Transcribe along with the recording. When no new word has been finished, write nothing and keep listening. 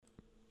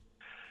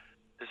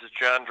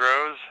John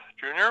Droz,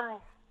 Jr.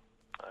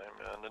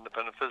 I'm an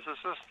independent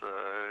physicist,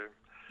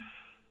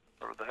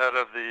 sort of the head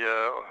of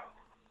the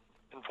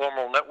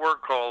informal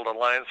network called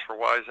Alliance for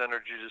Wise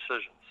Energy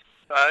Decisions.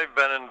 I've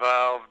been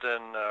involved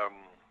in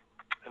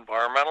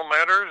environmental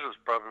matters. It's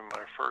probably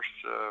my first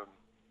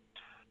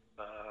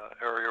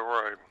area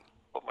where I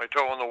put my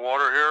toe in the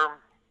water here,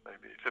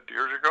 maybe 50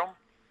 years ago.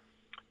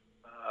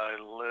 I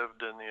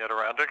lived in the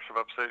Adirondacks of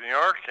upstate New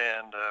York,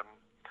 and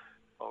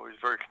always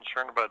very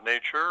concerned about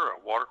nature,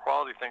 water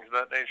quality, things of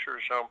that nature.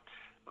 So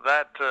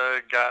that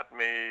got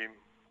me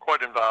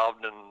quite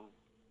involved in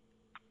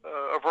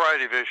a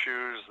variety of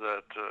issues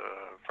that,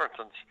 for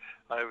instance,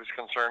 I was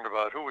concerned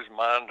about who was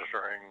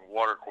monitoring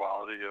water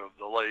quality of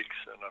the lakes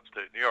in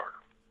upstate New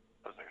York,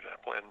 as an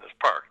example, in this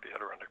park, the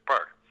Adirondack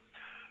Park.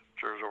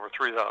 There's over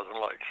 3,000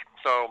 lakes.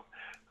 So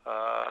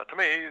to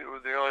me,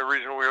 the only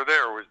reason we were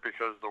there was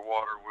because the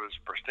water was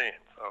pristine.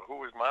 So who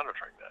was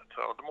monitoring that?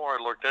 So the more I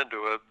looked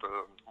into it,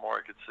 the more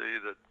I could see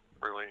that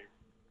really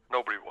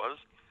nobody was,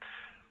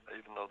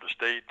 even though the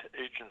state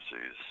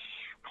agencies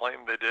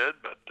claimed they did.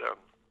 But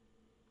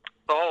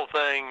the whole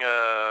thing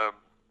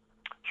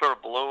sort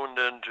of ballooned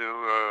into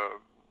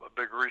a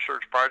big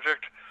research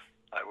project.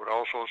 I would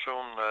also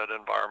assume that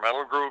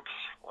environmental groups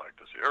like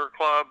the Sierra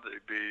Club,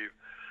 they'd be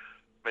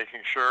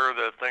making sure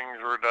that things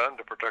were done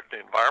to protect the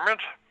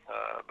environment,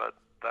 but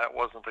that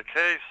wasn't the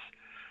case.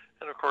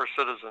 And of course,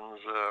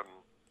 citizens,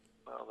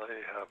 well,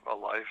 they have a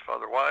life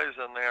otherwise,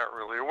 and they aren't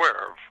really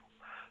aware of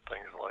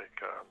things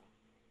like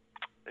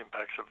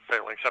impacts of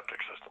failing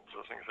septic systems,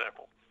 as an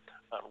example,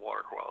 on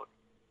water quality.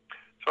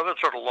 So that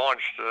sort of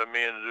launched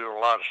me into doing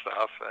a lot of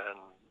stuff,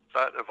 and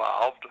that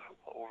evolved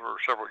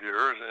over several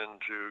years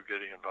into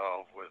getting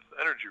involved with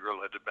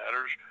energy-related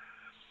matters,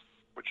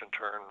 which in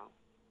turn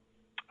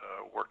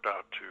worked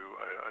out to,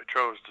 I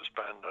chose to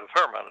spend a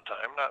fair amount of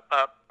time, not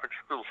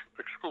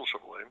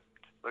exclusively,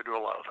 they do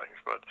a lot of things,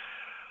 but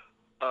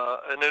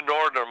an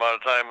inordinate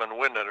amount of time on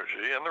wind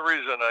energy. And the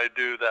reason I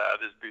do that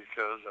is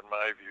because, in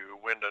my view,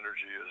 wind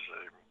energy is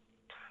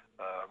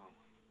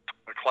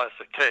a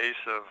classic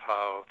case of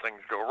how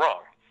things go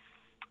wrong.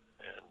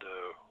 And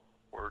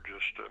we're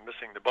just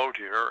missing the boat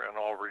here in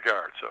all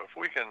regards. So if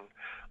we can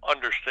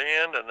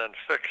understand and then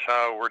fix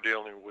how we're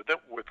dealing with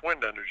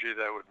wind energy,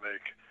 that would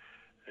make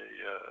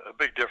a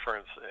big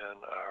difference in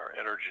our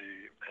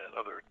energy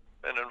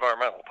and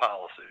environmental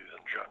policies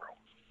in general.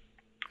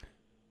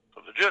 So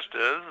the gist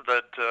is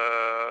that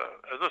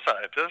as a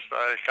scientist,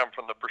 I come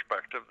from the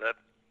perspective that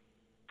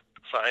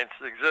science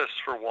exists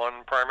for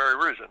one primary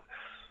reason.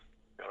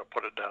 I'm going to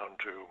put it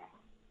down to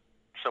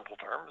simple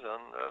terms,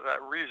 and that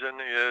reason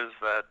is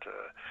that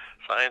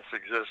science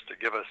exists to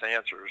give us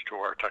answers to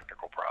our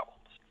technical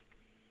problems.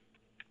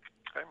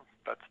 Okay?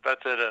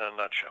 That's it in a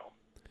nutshell.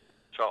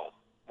 So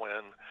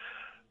when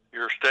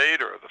your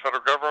state or the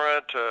federal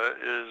government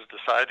is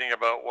deciding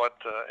about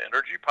what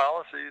energy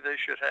policy they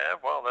should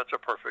have, well, that's a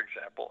perfect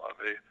example of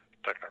a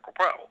technical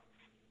problem.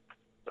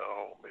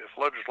 So if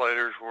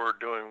legislators were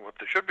doing what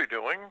they should be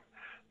doing,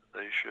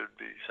 they should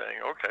be saying,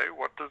 okay,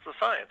 what does the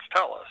science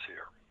tell us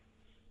here?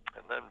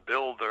 And then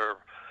build their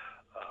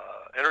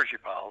energy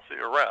policy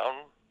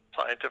around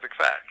scientific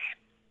facts.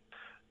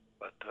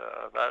 But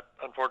that,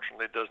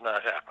 unfortunately, does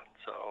not happen.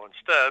 So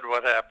instead,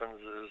 what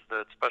happens is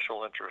that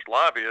special interest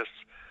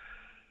lobbyists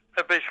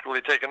have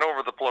basically taken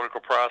over the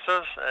political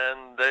process,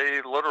 and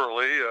they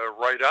literally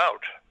write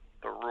out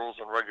the rules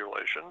and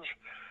regulations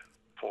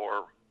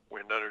for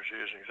wind energy,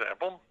 as an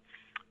example,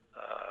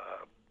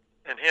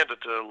 and hand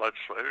it to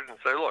legislators and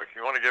say, look,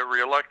 you want to get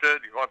reelected,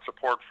 you want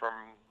support from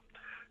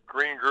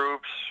green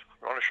groups,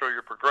 you want to show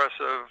you're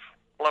progressive,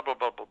 blah, blah,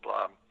 blah, blah,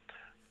 blah.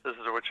 This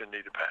is what you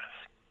need to pass.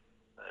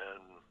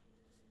 And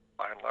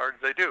by and large,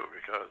 they do,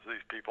 because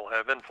these people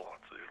have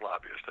influence. These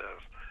lobbyists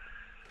have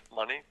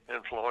money,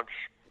 influence,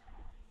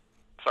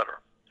 etc.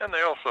 And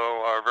they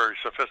also are very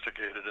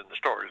sophisticated in the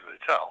stories they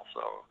tell.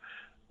 So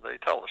they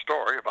tell a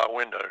story about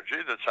wind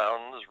energy that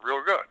sounds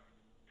real good.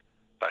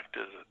 Fact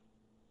is, it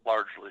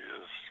largely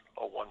is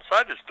a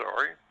one-sided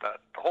story,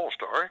 not the whole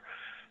story.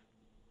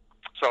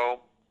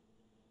 So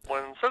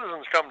when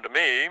citizens come to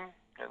me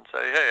and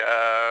say, hey,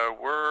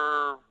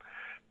 we're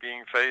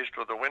being faced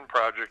with a wind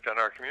project in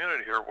our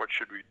community here, what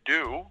should we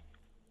do?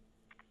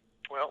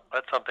 Well,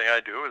 that's something I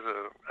do as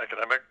an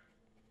academic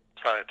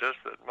scientist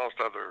that most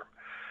other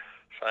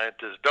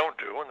scientists don't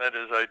do, and that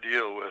is I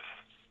deal with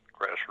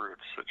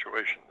grassroots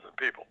situations and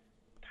people.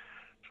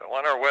 So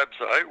on our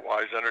website,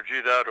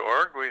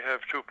 wiseenergy.org, we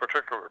have two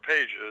particular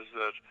pages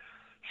that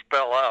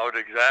spell out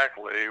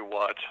exactly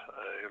what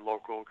a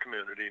local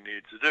community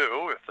needs to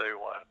do if they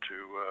want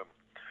to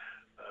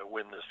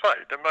win this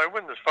fight. And by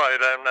win this fight,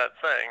 I'm not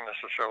saying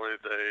necessarily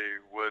they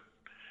would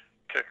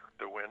kick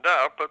the wind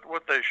out, but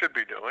what they should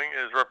be doing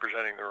is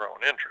representing their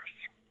own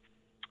interests.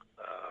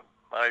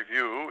 My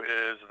view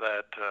is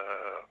that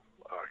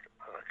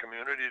a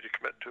community to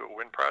commit to a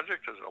wind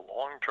project is a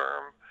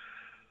long-term,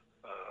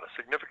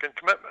 significant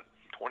commitment,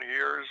 20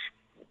 years,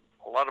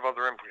 a lot of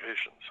other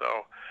implications.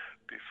 So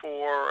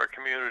before a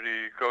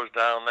community goes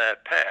down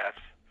that path,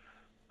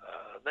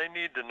 they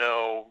need to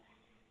know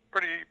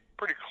pretty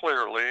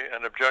clearly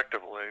and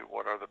objectively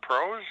what are the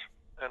pros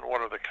and what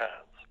are the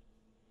cons.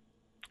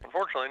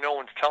 Unfortunately, no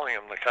one's telling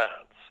them the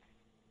cons.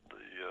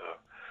 The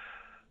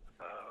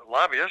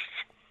lobbyists,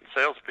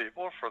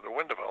 salespeople for the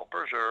wind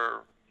developers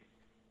are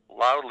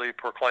loudly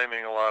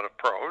proclaiming a lot of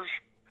pros.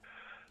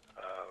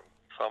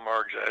 Some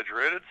are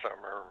exaggerated, some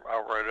are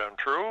outright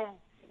untrue,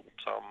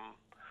 some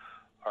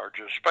are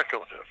just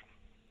speculative.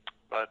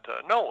 But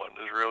no one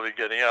is really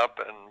getting up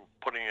and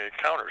putting a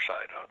counter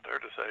side out there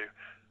to say,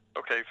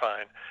 okay,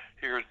 fine,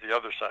 here's the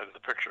other side of the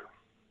picture.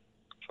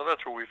 So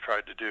that's what we've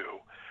tried to do,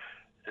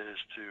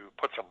 is to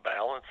put some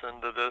balance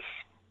into this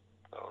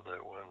so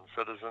that when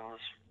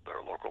citizens, their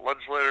local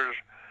legislators,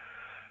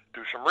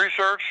 do some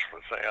research,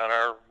 let's say on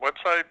our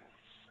website,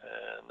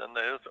 and then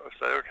they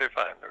say, okay,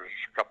 fine, there's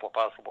a couple of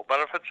possible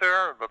benefits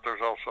here, but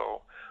there's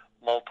also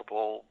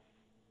multiple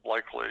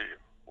likely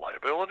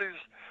liabilities.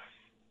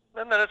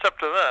 And then it's up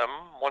to them,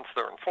 once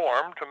they're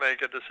informed, to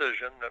make a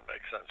decision that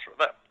makes sense for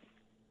them.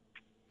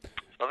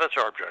 So that's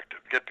our objective,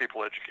 get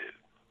people educated.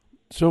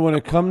 So when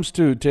it comes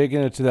to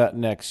taking it to that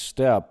next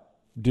step,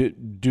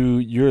 do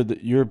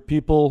your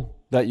people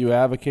that you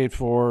advocate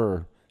for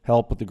or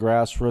help with the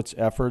grassroots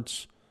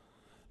efforts,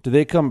 do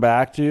they come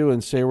back to you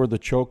and say where the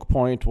choke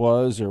point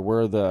was or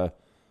where the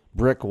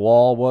brick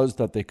wall was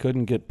that they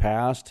couldn't get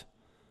past?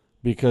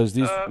 Because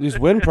these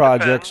wind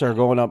projects depends. are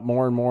going up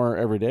more and more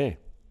every day.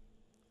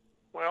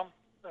 Well,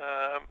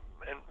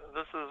 and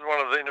this is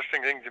one of the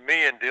interesting things to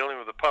me in dealing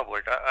with the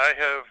public. I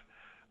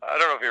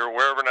don't know if you're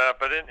aware of it or not,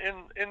 but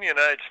in the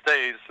United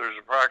States, there's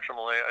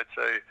approximately, I'd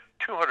say,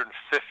 250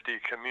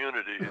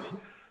 communities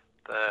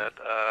that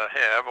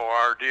have or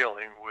are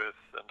dealing with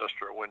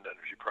industrial wind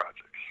energy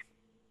projects.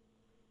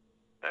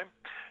 Okay?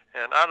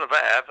 And out of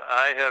that,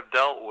 I have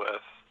dealt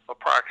with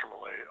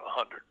approximately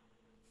 100.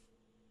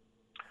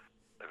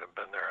 I haven't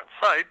been there on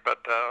site,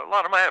 but a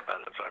lot of them I have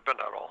been. So I've been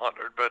not all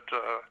 100, but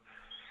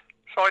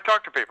so I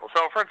talk to people.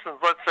 So, for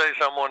instance, let's say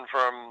someone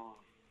from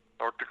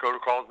North Dakota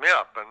calls me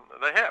up, and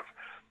they have,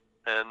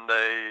 and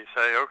they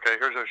say,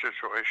 okay, here's our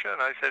situation.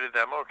 I say to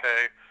them,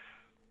 okay,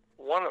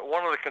 one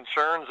of the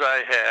concerns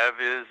I have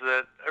is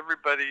that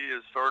everybody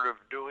is sort of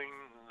doing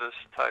this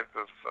type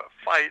of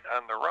fight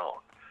on their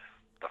own.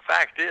 The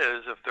fact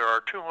is, if there are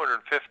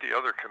 250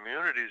 other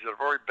communities that have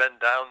already been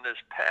down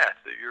this path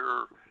that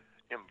you're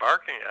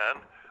embarking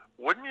on,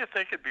 wouldn't you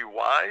think it'd be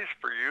wise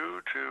for you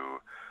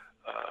to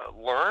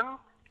learn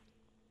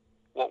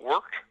what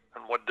worked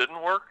and what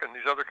didn't work in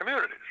these other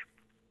communities?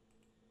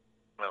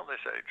 Well,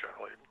 they say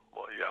generally,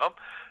 well, yeah.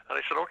 And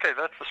I said, okay,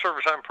 that's the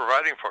service I'm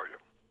providing for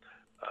you.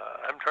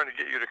 I'm trying to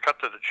get you to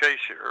cut to the chase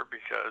here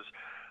because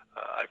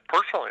I've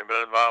personally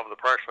been involved with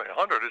approximately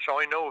 100, so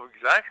I know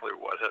exactly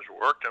what has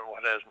worked and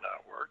what has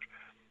not worked.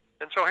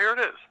 And so here it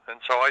is.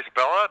 And so I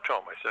spell out to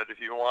them. I said, if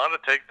you want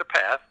to take the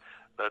path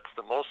that's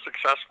the most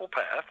successful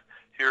path,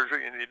 here's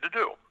what you need to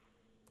do.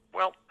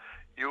 Well,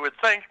 you would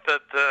think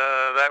that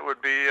that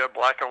would be a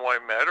black and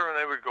white matter, and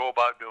they would go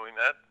about doing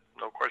that,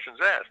 no questions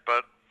asked.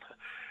 But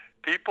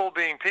people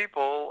being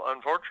people,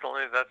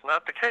 unfortunately, that's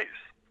not the case.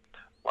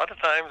 A lot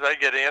of times I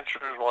get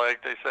answers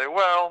like they say,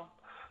 well,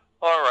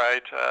 all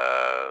right,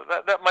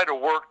 that might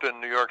have worked in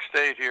New York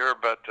State here,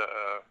 but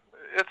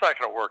it's not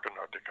going to work in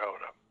North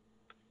Dakota.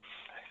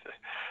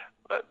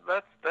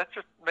 That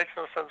just makes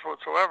no sense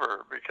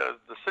whatsoever, because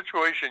the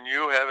situation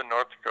you have in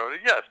North Dakota,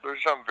 yes,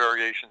 there's some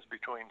variations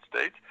between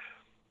states,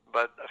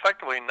 but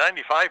effectively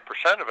 95%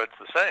 of it's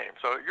the same.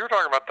 So you're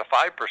talking about the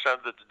 5%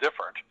 that's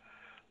different.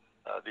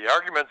 The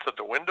arguments that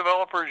the wind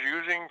developer is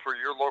using for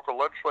your local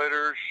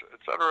legislators,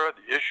 et cetera,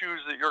 the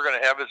issues that you're going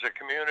to have as a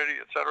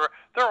community, et cetera,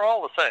 they're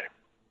all the same.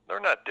 They're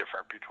not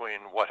different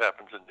between what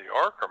happens in New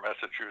York or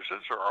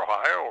Massachusetts or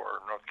Ohio or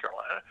North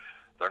Carolina.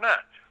 They're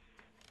not.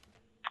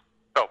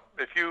 So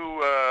if you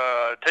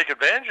take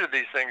advantage of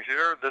these things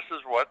here, this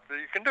is what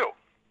you can do.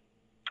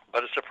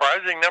 But a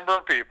surprising number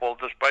of people,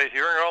 despite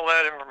hearing all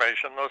that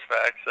information, those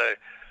facts, say,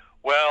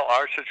 well,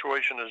 our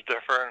situation is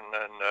different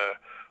and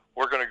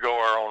we're going to go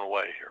our own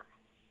way here.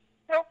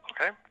 Well,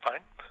 okay,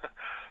 fine.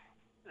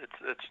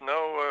 It's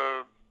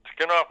no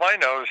skin off my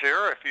nose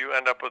here if you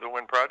end up with a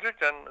wind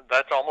project, and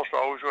that's almost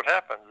always what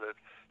happens. That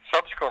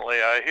subsequently,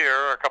 I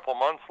hear a couple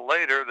months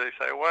later, they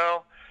say,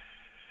 well,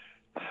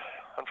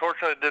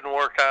 unfortunately, it didn't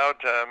work out.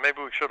 Maybe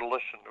we should have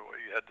listened to what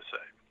you had to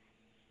say.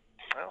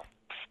 Well,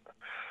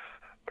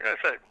 like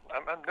I say,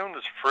 I'm doing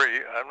this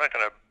free. I'm not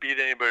going to beat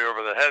anybody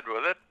over the head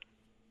with it.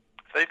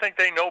 If they think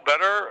they know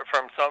better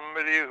from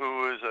somebody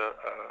who is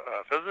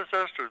a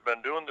physicist who's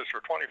been doing this for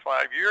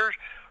 25 years,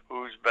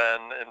 who's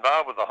been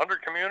involved with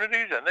 100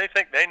 communities, and they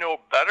think they know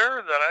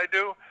better than I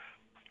do,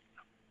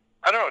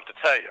 I don't know what to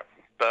tell you.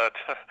 But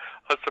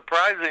a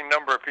surprising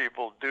number of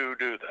people do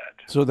that.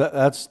 So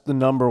that's the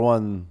number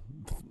one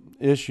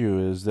issue,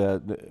 is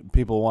that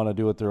people want to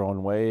do it their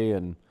own way,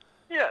 and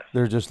yes,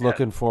 they're just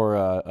looking for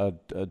a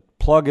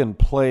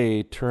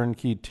plug-and-play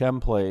turnkey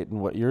template, and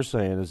what you're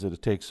saying is that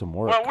it takes some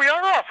work. Well, we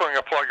are offering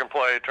a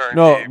plug-and-play turnkey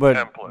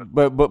template.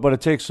 template. But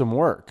it takes some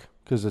work,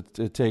 because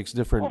it takes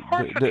Well, different of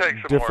course it takes some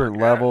work, different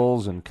yeah.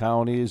 levels and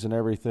counties and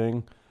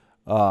everything.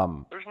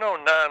 There's no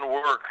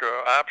non-work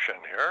option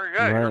here.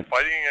 Yeah, you're Right.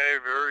 fighting a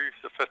very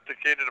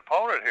sophisticated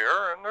opponent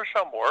here, and there's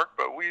some work,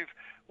 but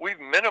we've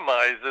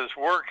minimized this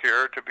work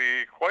here to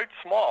be quite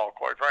small,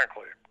 quite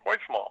frankly, quite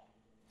small.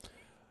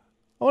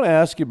 I want to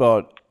ask you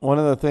about one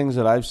of the things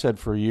that I've said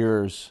for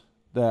years.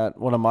 That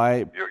one of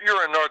my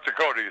You're in North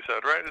Dakota, you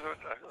said,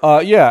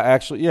 right? yeah,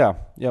 actually, yeah,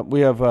 yeah. We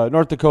have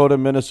North Dakota,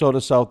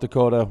 Minnesota, South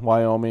Dakota,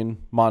 Wyoming,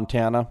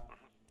 Montana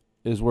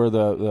is where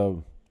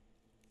the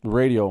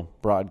radio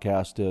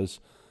broadcast is,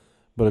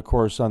 but of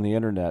course on the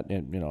internet,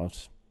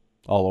 it's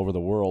all over the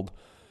world.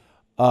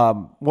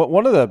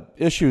 One of the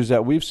issues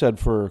that we've said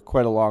for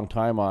quite a long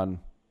time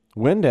on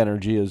wind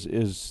energy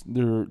is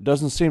there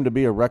doesn't seem to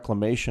be a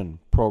reclamation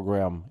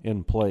program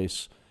in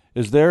place.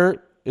 Is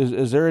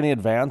there any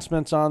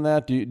advancements on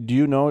that? Do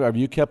you know? Have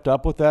you kept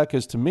up with that?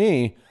 Because to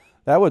me,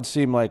 that would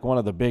seem like one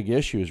of the big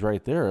issues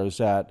right there. Is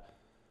that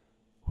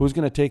who's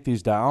going to take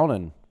these down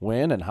and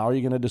when, and how are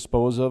you going to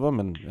dispose of them,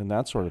 and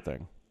that sort of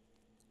thing.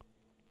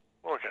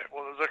 Okay,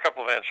 well, there's a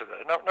couple of answers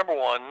to that. Number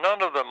one,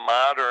 none of the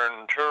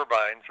modern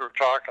turbines we're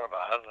talking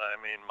about, and I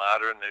mean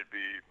modern, they'd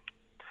be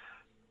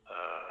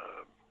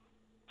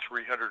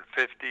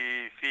 350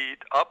 feet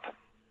up.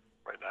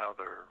 Right now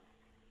they're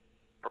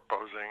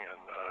proposing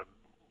and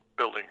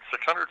building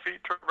 600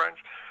 feet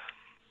turbines.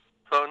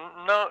 So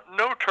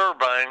no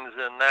turbines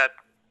in that,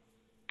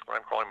 what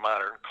I'm calling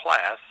modern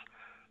class,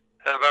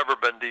 have ever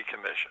been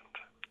decommissioned.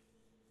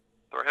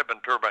 There have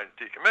been turbines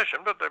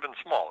decommissioned, but they've been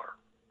smaller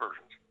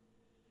versions.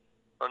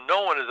 So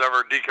no one has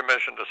ever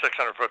decommissioned a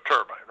 600-foot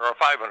turbine, or a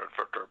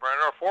 500-foot turbine,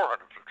 or a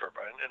 400-foot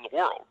turbine in the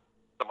world,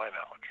 to my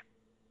knowledge.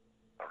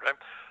 Okay?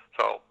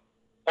 So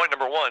point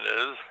number one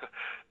is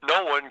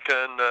no one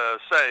can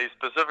say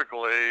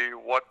specifically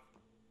what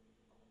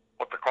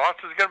the cost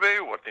is going to be,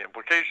 what the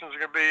implications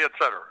are going to be, et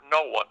cetera.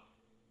 No one.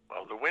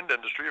 Well, the wind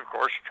industry, of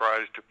course,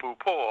 tries to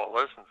poo-poo all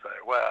this and say,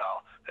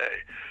 well,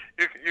 hey,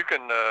 you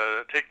can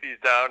take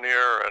these down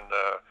here and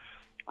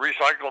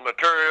recycle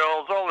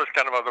materials, all this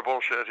kind of other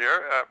bullshit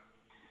here.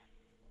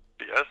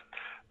 BS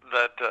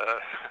that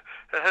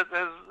has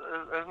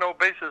no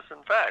basis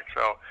in fact.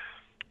 So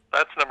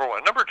that's number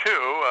one. Number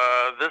two,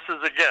 this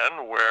is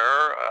again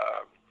where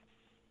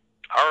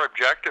our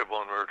objective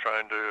when we're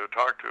trying to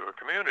talk to a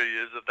community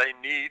is that they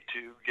need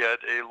to get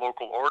a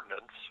local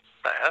ordinance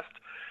passed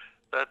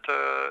that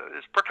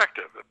is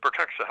protective. It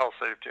protects the health,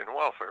 safety, and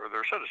welfare of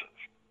their citizens.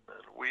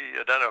 And we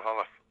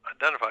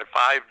identify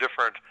 5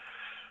 different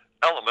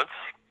elements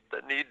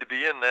that need to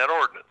be in that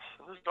ordinance.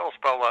 And this is all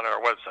spelled on our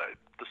website,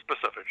 the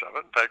specifics of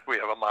it. In fact, we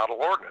have a model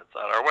ordinance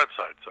on our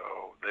website,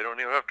 so they don't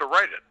even have to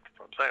write it.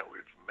 So I'm saying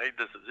we've made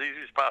this as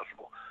easy as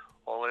possible.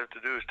 All they have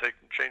to do is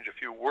change a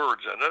few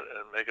words in it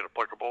and make it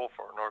applicable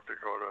for North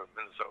Dakota,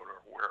 Minnesota,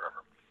 or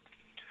wherever.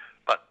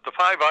 But the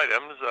 5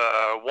 items,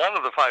 one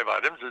of the 5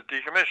 items is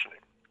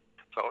decommissioning.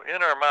 So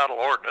in our model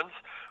ordinance,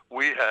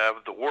 we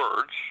have the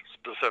words,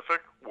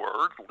 specific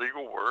words,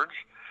 legal words,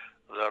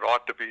 that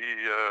ought to be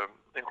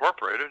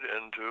incorporated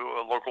into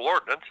a local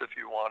ordinance if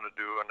you want to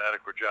do an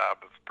adequate job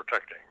of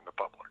protecting the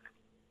public.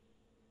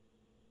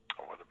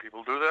 Whether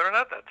people do that or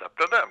not, that's up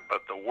to them.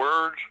 But the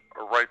words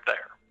are right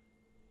there.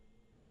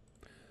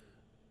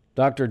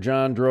 Dr.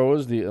 John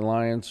Droz, the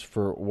Alliance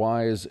for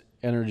Wise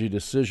Energy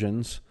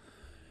Decisions.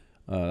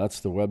 That's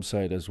the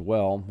website as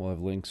well. We'll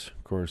have links,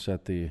 of course,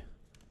 at the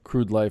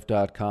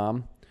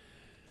crudelife.com.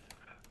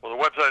 Well,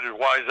 the website is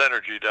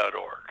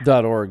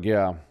wiseenergy.org. .org,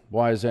 yeah.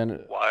 Wise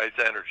Energy.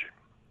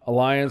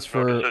 Alliance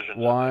for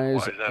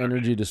Wise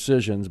Energy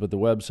Decisions, but the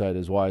website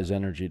is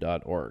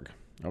wiseenergy.org.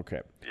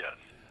 Okay. Yes.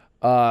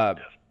 Yes.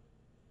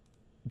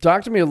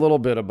 Talk to me a little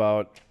bit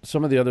about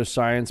some of the other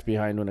science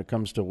behind when it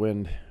comes to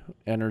wind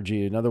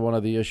energy. Another one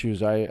of the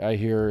issues I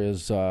hear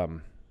is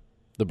the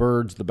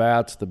birds, the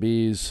bats, the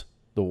bees,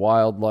 the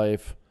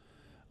wildlife.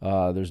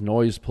 There's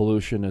noise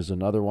pollution is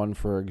another one,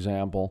 for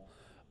example.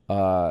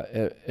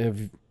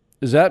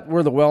 Is that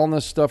where the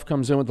wellness stuff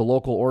comes in with the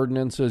local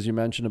ordinances? You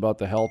mentioned about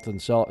the health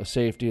and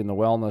safety and the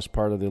wellness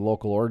part of the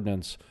local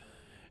ordinance.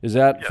 Is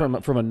that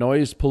yes. from a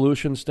noise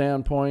pollution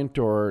standpoint,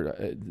 or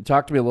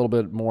talk to me a little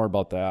bit more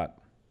about that?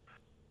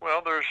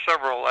 Well, there's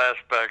several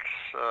aspects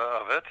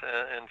of it.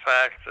 In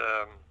fact,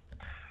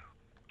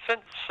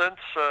 since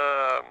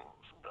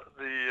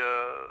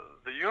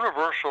the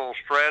universal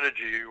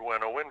strategy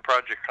when a wind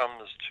project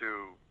comes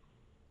to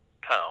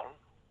town,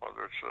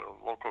 whether it's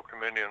a local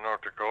community in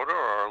North Dakota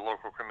or a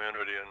local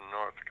community in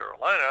North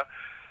Carolina,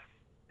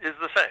 is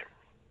the same.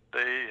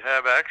 They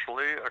have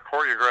actually a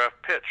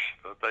choreographed pitch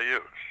that they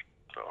use.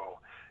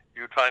 So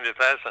you'd find it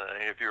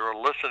fascinating if you were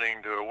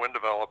listening to a wind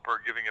developer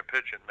giving a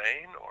pitch in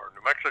Maine or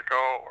New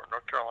Mexico or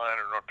North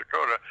Carolina or North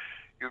Dakota,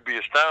 you'd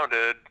be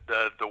astounded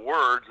that the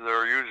words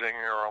they're using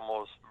are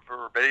almost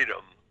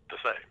verbatim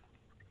the same.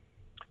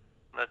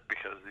 And that's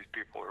because these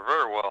people are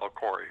very well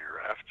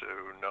choreographed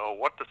to know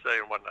what to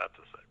say and what not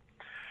to say.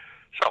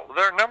 So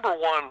their number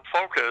one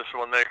focus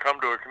when they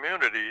come to a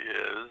community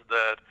is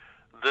that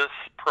this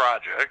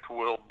project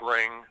will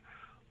bring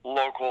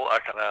local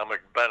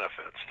economic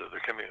benefits to the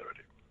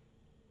community.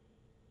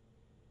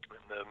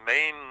 And the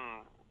main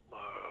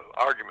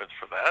arguments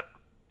for that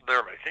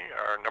they're making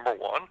are, number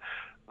one,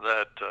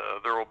 that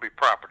there will be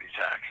property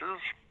taxes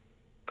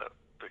that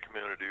the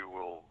community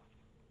will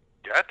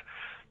get.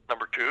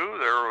 Number two,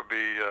 there will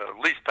be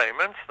lease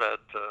payments that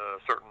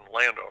certain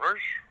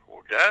landowners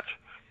will get.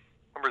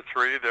 Number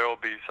three, there will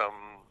be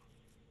some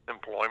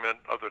employment,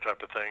 other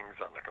type of things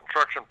on the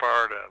construction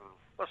part, and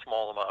a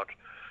small amount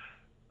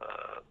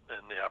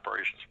in the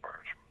operations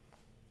part.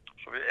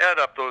 So if you add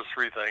up those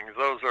three things,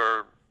 those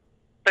are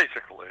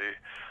basically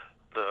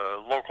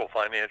the local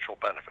financial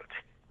benefits.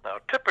 Now,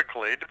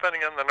 typically,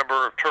 depending on the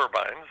number of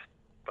turbines,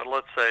 but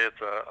let's say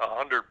it's a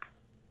 100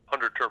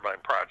 turbine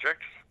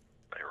project,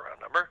 a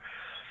round number,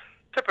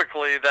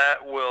 typically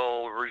that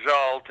will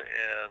result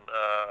in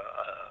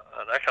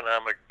an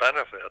economic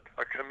benefit,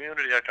 a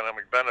community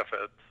economic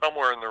benefit,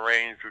 somewhere in the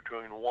range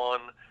between $1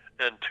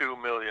 and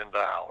 $2 million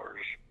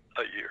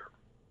a year.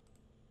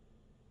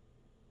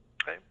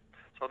 Okay?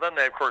 So then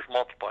they, of course,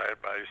 multiply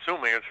it by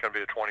assuming it's going to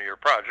be a 20-year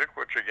project,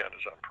 which, again,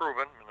 is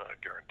unproven, not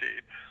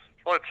guaranteed.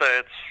 So let's say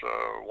it's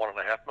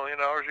 $1.5 million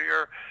a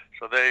year.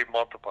 So they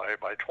multiply it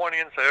by 20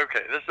 and say,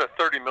 okay, this is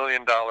a $30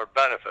 million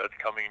benefit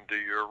coming to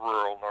your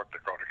rural North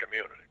Dakota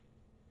community.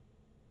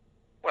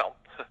 Well,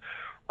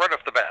 right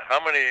off the bat, how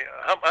many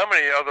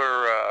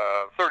other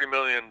 $30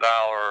 million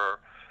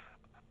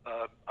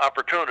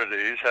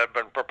opportunities have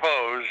been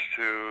proposed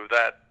to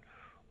that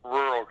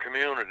rural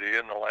community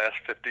in the last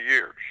 50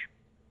 years?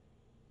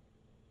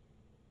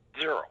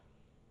 Zero.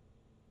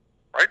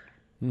 Right?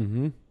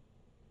 Mm-hmm.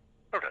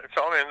 Okay,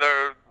 so I mean,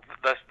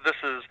 this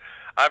is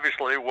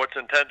obviously what's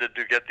intended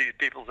to get these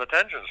people's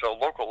attention. So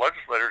local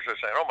legislators are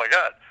saying, "Oh my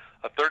God,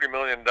 a $30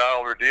 million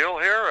deal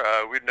here?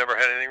 We've never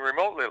had anything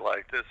remotely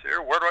like this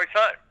here. Where do I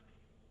sign?"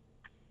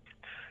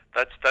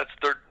 That's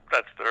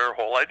their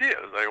whole idea.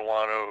 They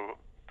want to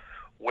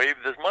wave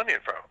this money in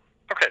front of them.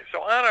 Okay,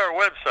 so on our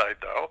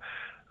website, though,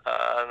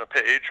 on a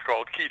page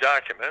called Key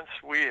Documents,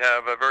 we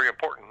have a very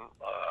important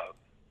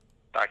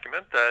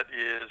document that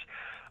is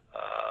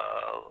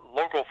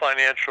local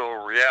financial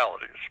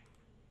realities.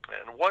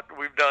 And what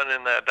we've done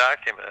in that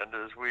document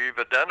is we've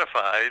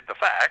identified the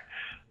fact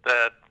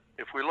that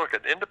if we look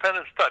at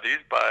independent studies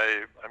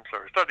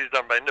studies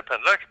done by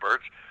independent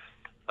experts,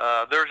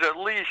 there's at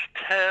least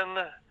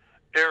 10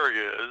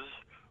 areas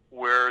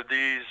where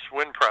these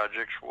wind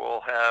projects will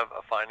have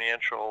a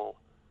financial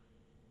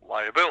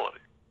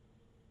liability,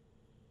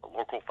 a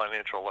local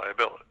financial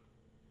liability.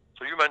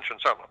 So you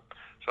mentioned some of them.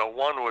 So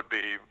one would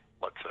be,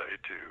 let's say,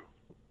 to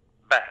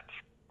bats.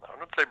 Now, I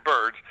don't say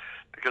birds,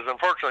 because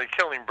unfortunately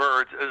killing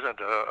birds isn't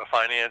a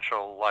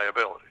financial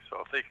liability.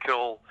 So if they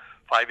kill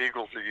 5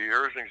 eagles a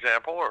year, as an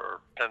example, or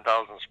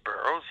 10,000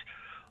 sparrows,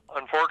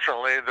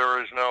 unfortunately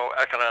there is no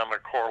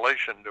economic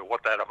correlation to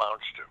what that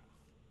amounts to.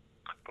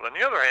 But on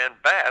the other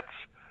hand, bats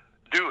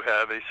do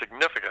have a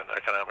significant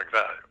economic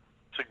value.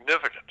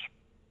 Significant,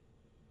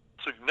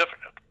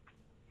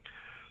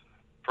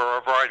 for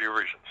a variety of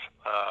reasons.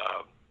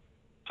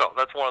 So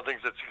that's one of the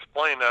things that's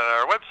explained on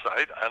our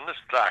website on this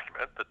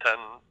document,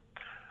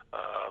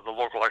 the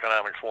Local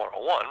Economics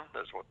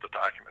 101 is what the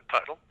document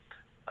title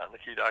on the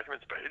Key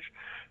Documents page.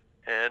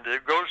 And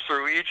it goes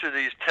through each of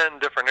these 10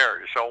 different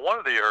areas. So one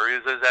of the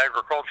areas is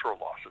agricultural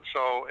losses.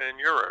 So in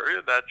your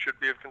area, that should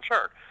be of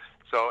concern.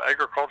 So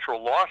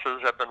agricultural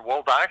losses have been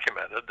well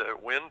documented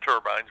that wind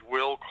turbines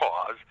will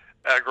cause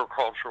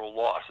agricultural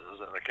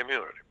losses in a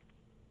community.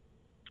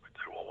 I'd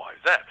say, well, why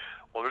is that?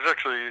 Well, there's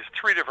actually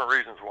 3 different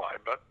reasons why,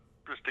 but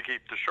just to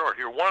keep this short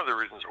here, one of the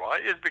reasons why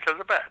is because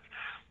of bats.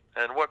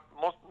 And what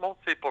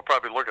most people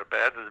probably look at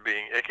bats as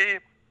being icky.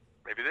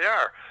 Maybe they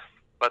are.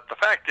 But the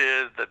fact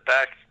is that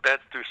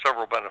bats do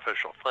several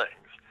beneficial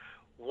things.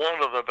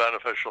 One of the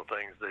beneficial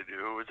things they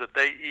do is that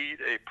they eat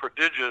a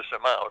prodigious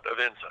amount of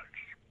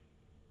insects.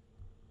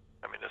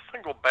 I mean, a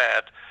single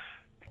bat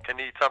can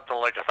eat something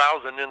like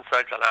 1,000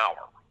 insects an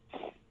hour.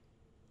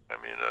 I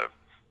mean, a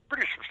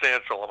pretty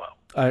substantial amount.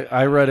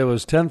 I read it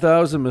was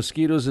 10,000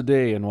 mosquitoes a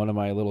day in one of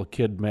my little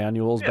kid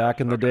manuals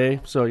back in the day.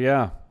 So,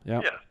 yeah.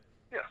 Yes,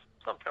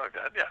 something like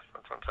that. Yes,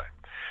 that's what I'm saying.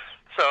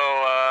 So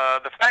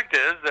the fact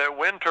is that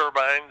wind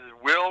turbines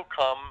will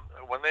come,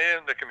 when they're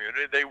in the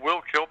community, they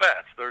will kill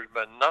bats. There's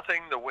been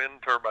nothing the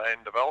wind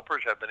turbine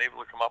developers have been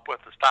able to come up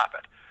with to stop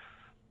it.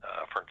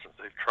 For instance,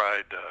 they've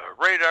tried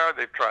radar,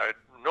 they've tried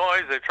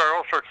noise, they've tried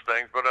all sorts of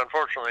things, but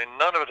unfortunately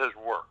none of it has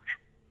worked.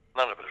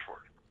 None of it has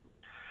worked.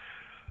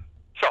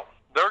 So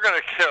they're going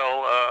to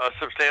kill a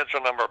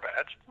substantial number of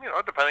bats,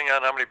 depending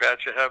on how many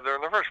bats you have there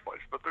in the first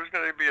place. But there's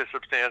going to be a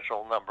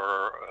substantial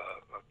number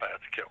of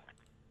bats killed.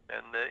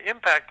 And the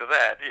impact of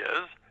that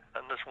is,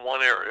 in this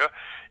one area,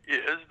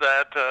 is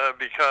that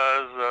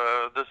because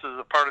this is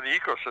a part of the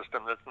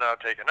ecosystem that's now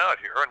taken out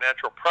here, a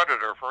natural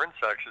predator for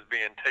insects is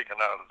being taken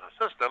out of the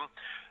system,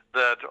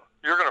 that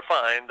you're going to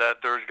find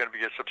that there's going to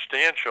be a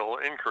substantial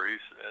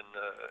increase in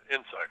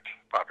insect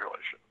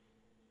population.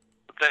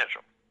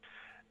 Substantial.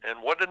 And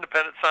what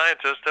independent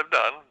scientists have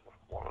done,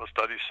 one of the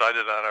studies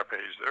cited on our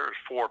page there is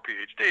 4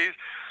 PhDs,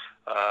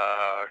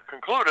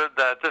 concluded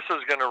that this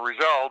is going to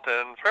result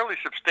in fairly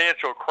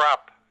substantial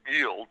crop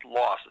yield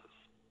losses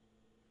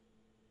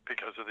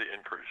because of the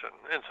increase in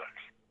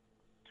insects.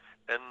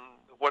 And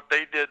what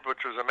they did,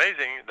 which was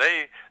amazing,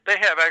 they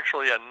have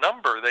actually a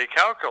number they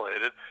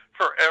calculated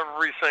for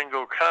every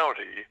single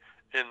county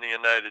in the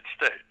United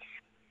States.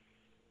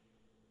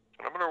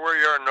 And no matter where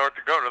you are in North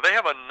Dakota, they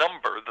have a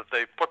number that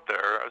they put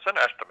there as an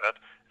estimate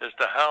as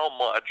to how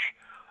much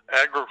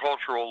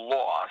agricultural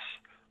loss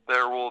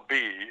there will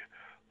be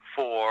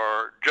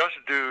for just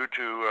due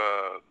to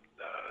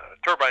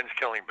turbines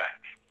killing bats.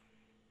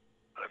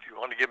 If you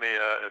want to give me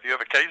if you have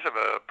a case of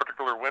a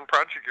particular wind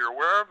project you're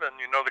aware of and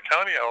you know the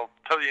county, I'll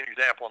tell you an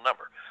example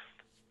number.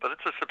 But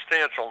it's a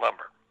substantial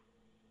number.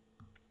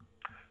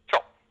 So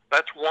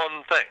that's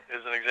one thing,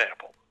 as an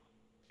example.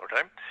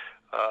 Okay?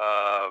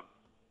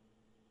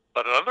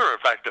 But another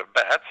effect of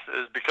bats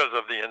is because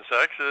of the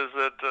insects is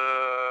that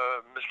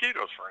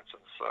mosquitoes, for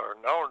instance, are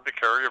known to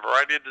carry a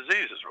variety of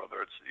diseases,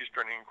 whether it's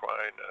Eastern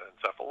equine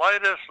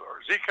encephalitis or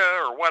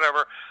Zika or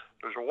whatever.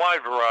 There's a wide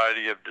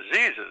variety of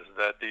diseases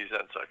that these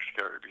insects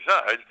carry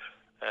besides,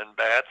 and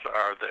bats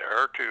are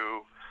there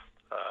to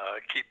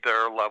keep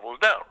their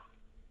levels down.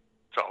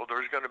 So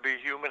there's going to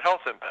be human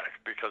health impacts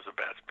because of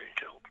bats being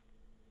killed.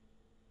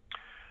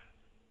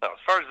 Now,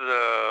 as far as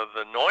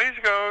the noise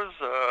goes,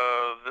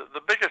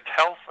 the biggest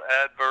health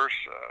adverse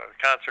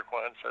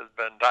consequence has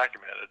been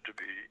documented to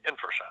be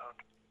infrasound.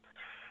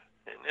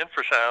 And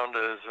infrasound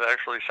is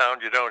actually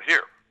sound you don't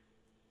hear.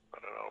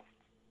 I don't know if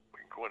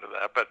we can go into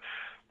that, but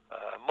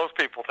most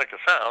people think of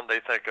sound,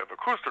 they think of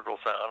acoustical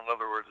sound, in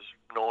other words,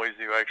 noise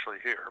you actually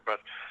hear.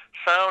 But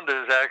sound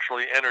is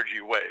actually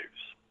energy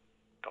waves.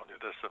 Don't do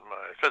this in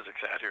my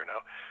physics hat here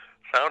now.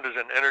 Sound is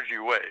an energy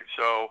wave.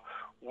 So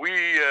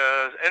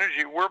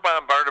we're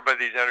bombarded by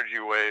these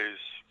energy waves,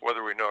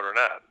 whether we know it or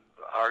not.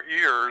 Our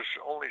ears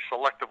only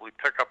selectively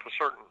pick up a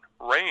certain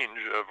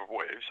range of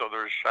waves. So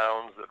there's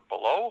sounds that are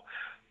below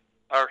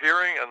our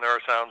hearing, and there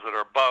are sounds that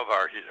are above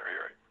our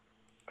hearing.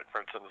 Like,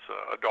 for instance,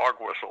 a dog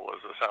whistle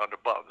is a sound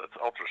above. That's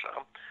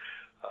ultrasound.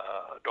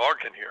 A dog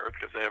can hear it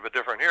because they have a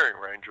different hearing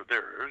range with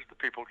their ears. The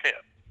people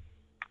can't.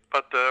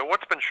 But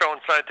what's been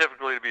shown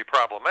scientifically to be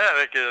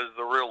problematic is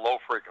the real low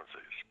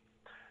frequencies.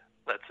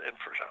 That's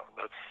infrasound.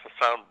 That's the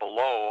sound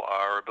below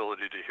our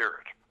ability to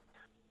hear it.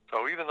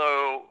 So even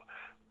though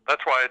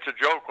that's why it's a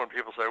joke when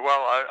people say,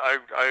 well, I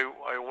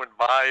went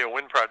by a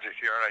wind project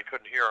here and I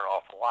couldn't hear an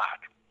awful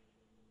lot.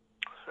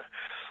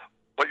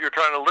 What you're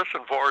trying to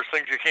listen for is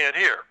things you can't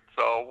hear.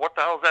 So what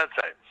the hell is that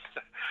saying?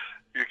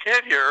 You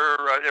can't hear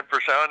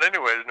infrasound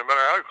anyways, no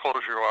matter how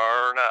close you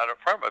are or not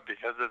from it,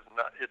 because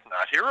it's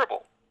not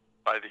hearable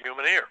by the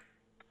human ear.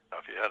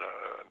 Now, if you had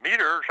a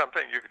meter or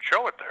something, you could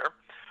show it there.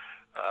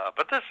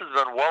 But this has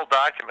been well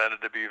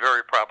documented to be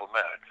very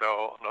problematic.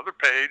 So another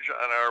page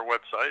on our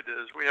website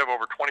is we have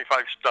over 25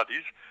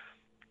 studies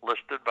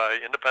listed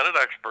by independent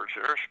experts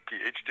here,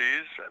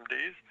 PhDs,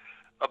 MDs,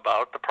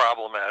 about the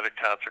problematic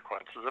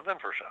consequences of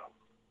infrasound.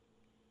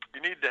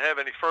 You need to have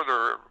any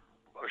further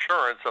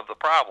assurance of the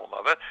problem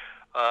of it.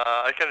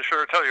 I can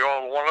tell you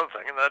all one other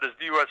thing, and that is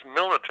the U.S.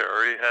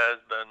 military has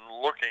been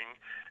looking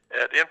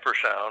at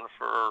infrasound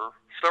for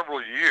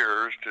several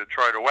years to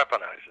try to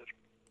weaponize it.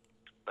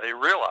 They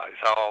realize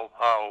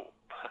how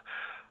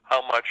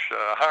much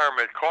harm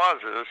it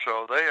causes,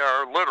 so they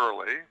are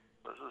literally,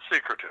 this is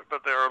secretive,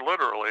 but they are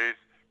literally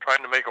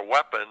trying to make a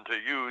weapon to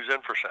use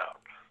infrasound.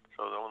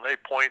 So that when they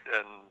point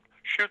and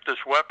shoot this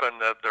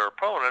weapon at their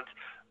opponents,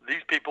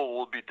 these people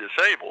will be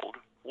disabled,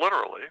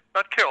 literally,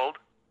 not killed,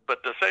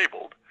 but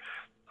disabled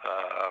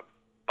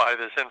by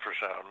this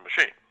infrasound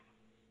machine.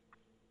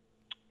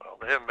 Well,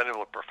 they haven't been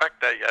able to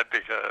perfect that yet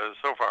because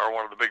so far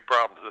one of the big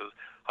problems is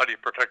how do you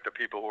protect the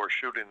people who are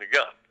shooting the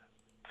gun?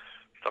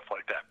 Stuff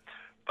like that.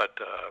 But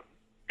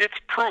it's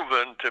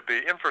proven to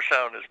be,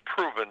 infrasound is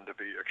proven to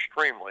be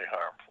extremely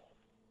harmful.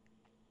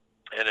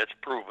 And it's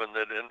proven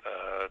that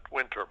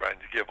wind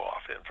turbines give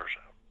off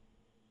infrasound.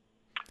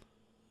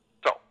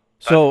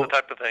 So that's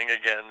the type of thing,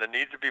 again, that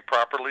needs to be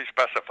properly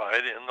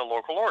specified in the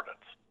local ordinance.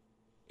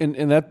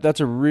 And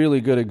that's a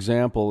really good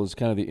example is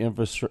kind of the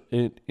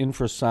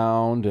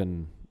infrasound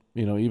and,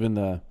 even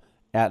the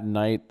at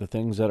night, the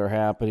things that are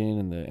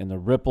happening and the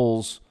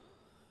ripples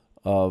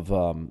of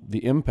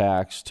the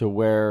impacts to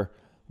where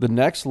the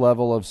next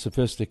level of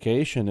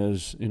sophistication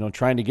is,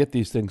 trying to get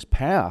these things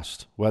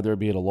passed, whether it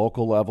be at a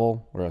local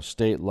level or a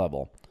state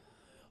level.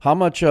 How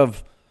much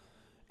of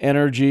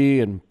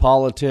energy and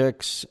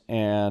politics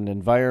and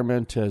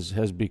environment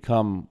has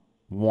become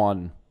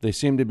one? They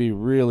seem to be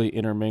really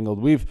intermingled.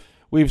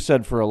 We've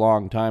said for a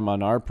long time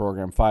on our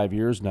program, 5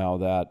 years now,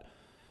 that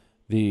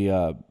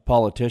the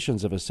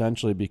politicians have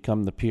essentially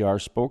become the PR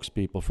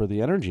spokespeople for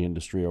the energy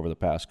industry over the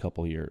past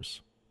couple of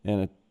years.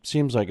 And it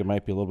seems like it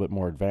might be a little bit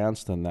more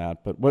advanced than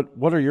that. But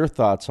what are your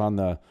thoughts on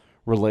the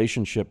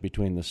relationship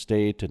between the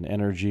state and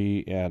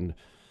energy and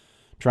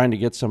trying to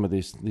get some of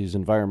these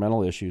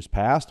environmental issues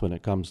passed when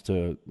it comes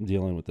to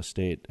dealing with the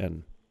state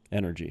and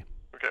energy?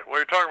 Okay,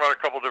 well, you're talking about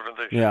a couple different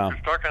things. Yeah.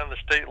 You're talking on the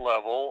state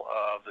level.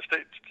 The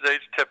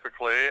states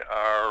typically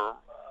are,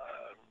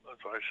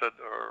 as I said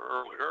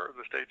earlier,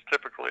 the states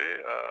typically,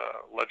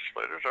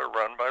 legislators are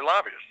run by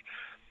lobbyists.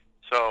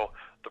 So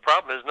the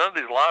problem is none of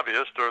these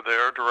lobbyists are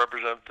there to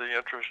represent the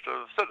interest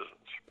of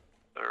citizens.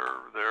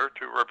 They're there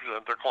to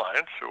represent their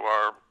clients, who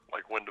are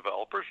like wind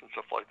developers and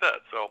stuff like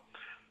that. So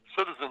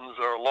citizens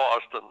are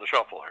lost in the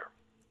shuffle here.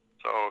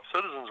 So if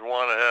citizens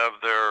want to have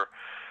their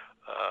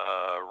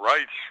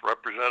rights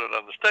represented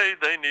on the state,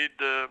 they need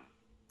to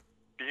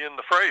be in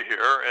the fray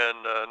here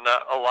and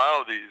not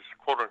allow these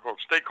quote-unquote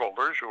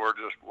stakeholders, who are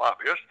just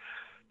lobbyists,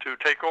 to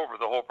take over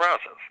the whole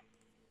process.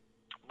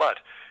 But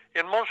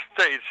in most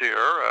states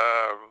here,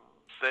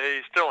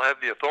 they still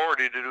have the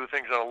authority to do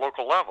things on a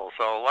local level.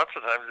 So lots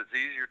of times it's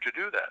easier to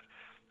do that.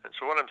 And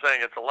so what I'm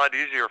saying, it's a lot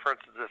easier, for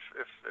instance,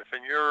 if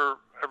in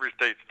every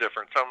state's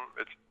different.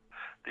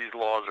 These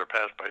laws are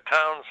passed by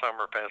towns, some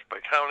are passed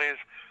by counties.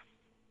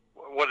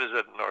 What is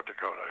it in North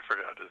Dakota? I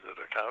forgot. Is it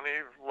a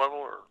county level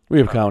or? We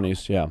have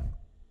counties, yeah.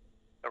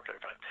 Okay,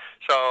 fine.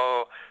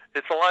 So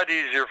it's a lot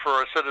easier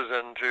for a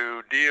citizen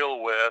to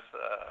deal with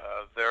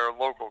their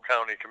local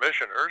county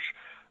commissioners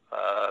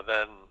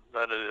than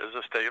it is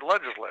a state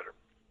legislator.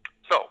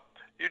 So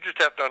you just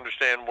have to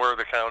understand where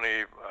the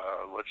county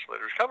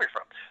legislator is coming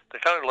from. The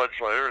county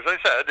legislator, as I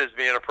said, is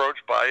being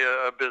approached by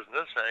a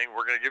business saying,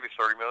 we're going to give you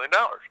 $30 million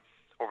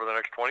over the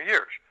next 20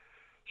 years.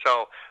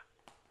 So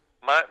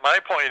my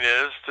point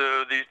is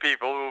to these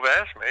people who've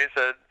asked me,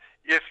 said,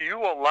 if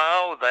you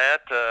allow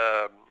that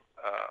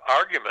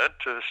argument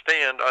to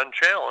stand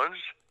unchallenged,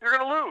 you're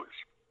going to lose.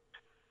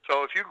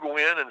 So if you go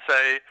in and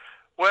say,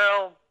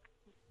 well,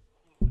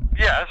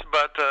 yes,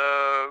 but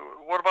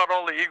what about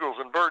all the eagles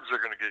and birds that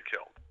are going to get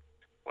killed?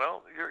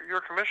 Well,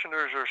 your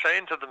commissioners are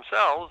saying to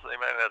themselves, they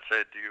might not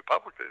say it to you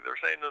publicly, they're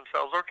saying to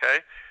themselves,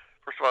 okay,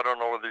 first of all, I don't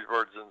know whether these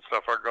birds and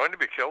stuff are going to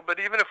be killed, but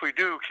even if we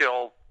do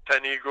kill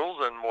 10 eagles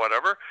and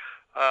whatever,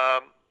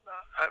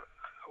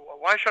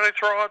 why should I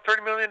throw out a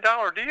 $30 million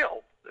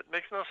deal? It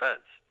makes no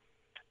sense.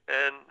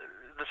 And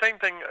the same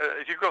thing,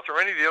 if you go through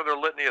any of the other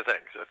litany of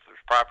things, if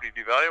there's property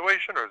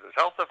devaluation or there's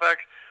health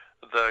effects,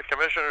 the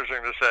commissioners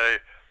are going to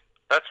say,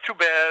 that's too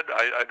bad,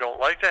 I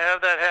don't like to have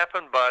that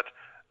happen, but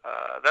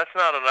that's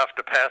not enough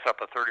to pass up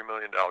a $30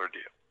 million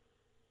deal.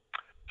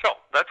 So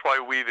that's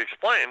why we've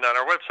explained on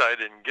our website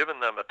and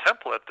given them a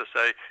template to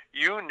say,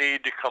 you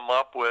need to come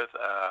up with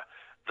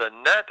the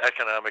net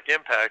economic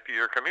impact of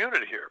your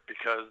community here,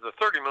 because the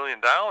 $30 million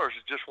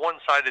is just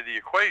one side of the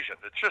equation.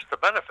 It's just the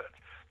benefit.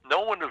 No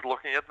one is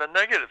looking at the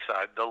negative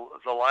side,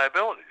 the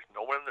liabilities.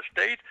 No one in the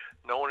state,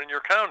 no one in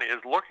your county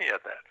is looking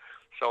at that.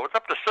 So it's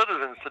up to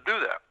citizens to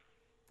do that.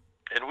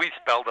 And we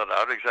spelled it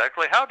out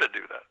exactly how to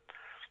do that.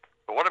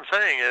 But what I'm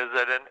saying is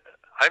that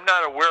I'm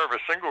not aware of a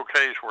single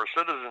case where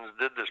citizens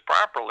did this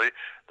properly,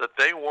 that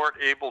they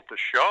weren't able to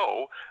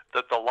show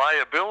that the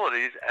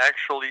liabilities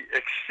actually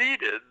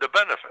exceeded the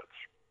benefits.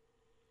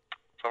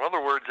 So in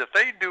other words, if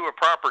they do a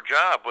proper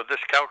job with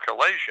this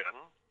calculation,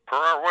 per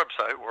our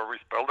website where we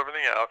spelled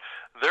everything out,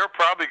 they're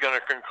probably going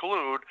to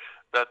conclude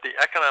that the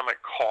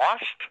economic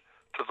cost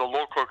to the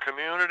local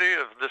community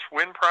of this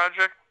wind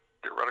project,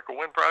 theoretical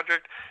wind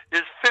project,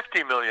 is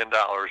 $50 million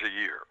a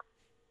year.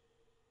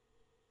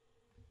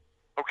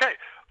 Okay,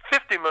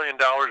 $50 million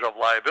of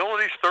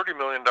liabilities, $30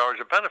 million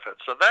of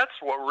benefits. So that's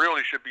what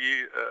really should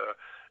be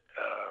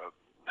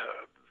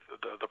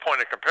the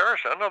point of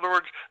comparison. In other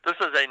words, this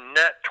is a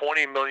net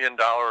 $20 million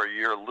a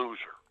year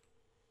loser.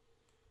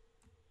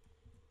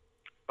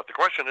 But the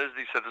question is,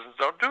 these citizens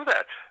don't do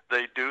that.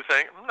 They do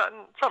think,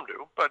 some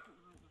do, but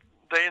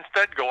they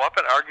instead go up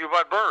and argue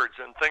about birds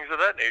and things of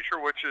that nature,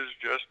 which is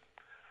just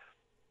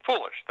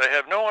foolish. They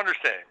have no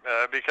understanding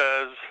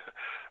because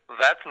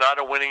that's not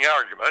a winning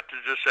argument to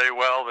just say,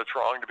 well, it's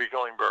wrong to be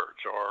killing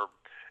birds or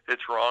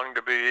it's wrong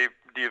to be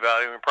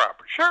devaluing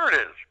property. Sure it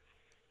is.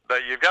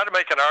 But you've got to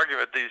make an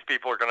argument these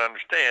people are going to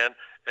understand,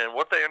 and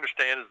what they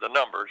understand is the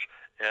numbers.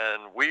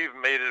 And we've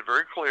made it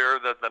very clear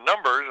that the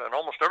numbers, in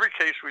almost every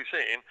case we've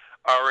seen,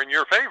 are in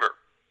your favor.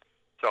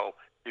 So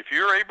if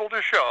you're able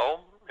to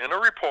show in a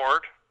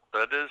report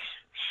that is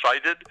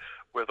cited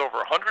with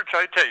over 100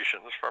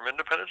 citations from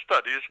independent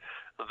studies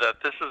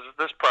that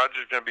this project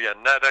is going to be a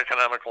net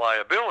economic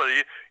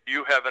liability,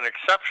 you have an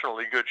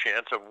exceptionally good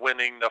chance of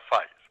winning the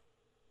fight.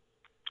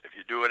 If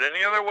you do it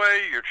any other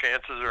way, your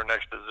chances are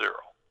next to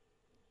zero.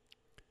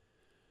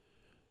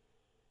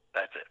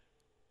 That's it.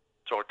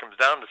 So it comes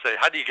down to say,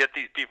 how do you get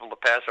these people to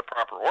pass a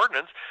proper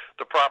ordinance?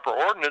 The proper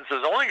ordinance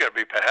is only going to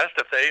be passed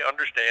if they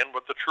understand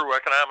what the true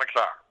economics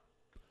are.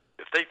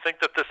 If they think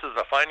that this is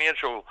a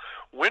financial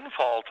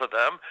windfall to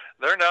them,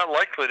 they're not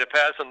likely to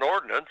pass an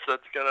ordinance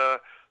that's going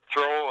to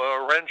throw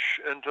a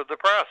wrench into the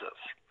process.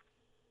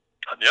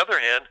 On the other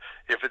hand,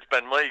 if it's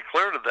been made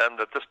clear to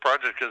them that this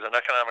project is an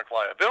economic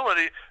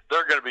liability,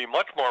 they're going to be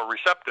much more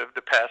receptive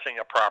to passing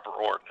a proper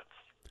ordinance.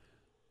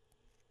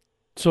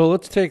 So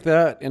let's take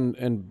that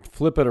and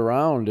flip it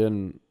around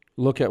and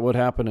look at what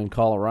happened in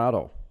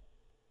Colorado.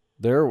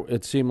 There,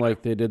 it seemed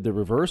like they did the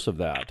reverse of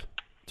that.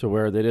 to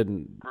where they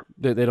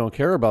don't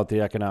care about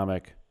the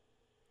economic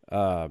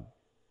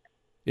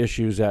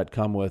issues that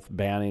come with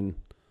banning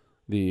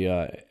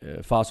the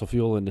fossil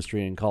fuel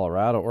industry in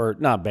Colorado, or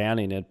not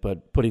banning it,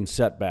 but putting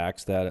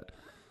setbacks that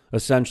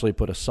essentially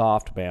put a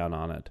soft ban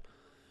on it.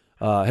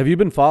 Have you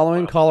been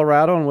following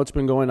Colorado and what's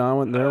been going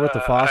on there with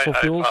the fossil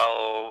fuels? I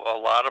follow a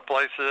lot of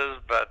places,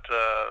 but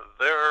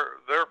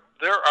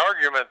their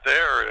argument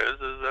there is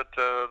that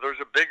there's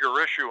a bigger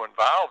issue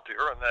involved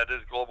here, and that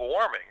is global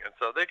warming. And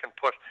so they can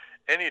put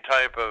any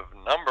type of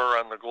number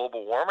on the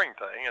global warming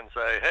thing and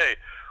say, hey,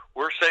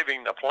 we're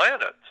saving the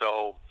planet.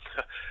 So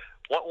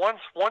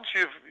once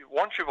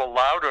you've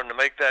allowed them to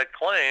make that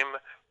claim,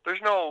 there's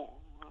no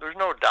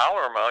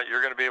dollar amount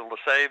you're going to be able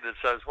to say that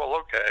says, well,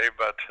 okay,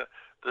 but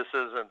this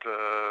isn't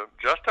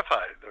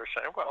justified. They're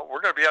saying, well,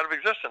 we're going to be out of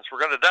existence. We're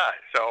going to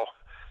die. So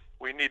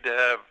we need to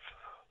have.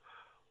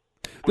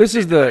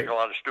 Make a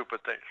lot of stupid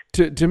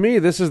things. To me,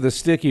 this is the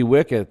sticky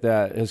wicket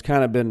that has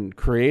kind of been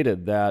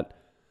created. That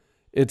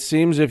it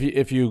seems if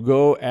you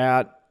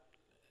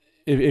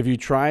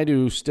try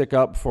to stick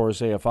up for,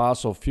 say, a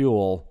fossil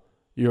fuel,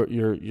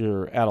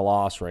 you're at a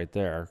loss right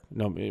there.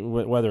 No,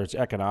 whether it's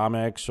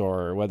economics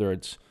or whether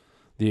it's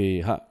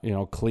the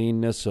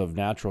cleanness of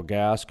natural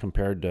gas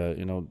compared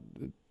to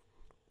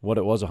what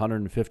it was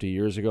 150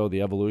 years ago,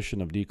 the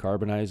evolution of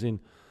decarbonizing.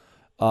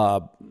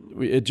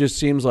 It just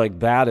seems like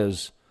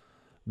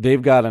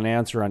they've got an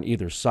answer on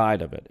either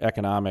side of it,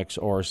 economics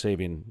or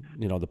saving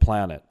the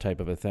planet type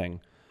of a thing.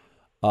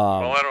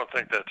 Well, I don't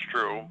think that's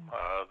true.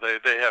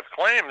 They have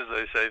claims.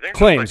 They say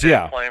claims,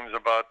 yeah. Claims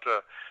about,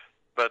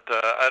 but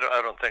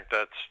I don't think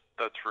that's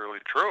really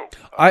true.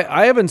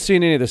 I haven't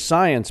seen any of the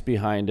science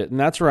behind it, and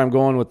that's where I'm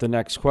going with the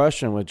next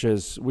question, which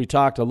is we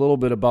talked a little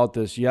bit about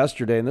this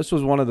yesterday, and this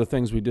was one of the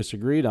things we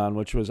disagreed on,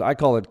 which was I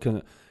call it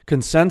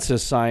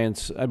consensus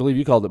science. I believe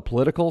you called it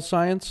political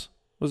science.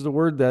 Was the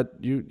word that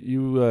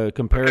you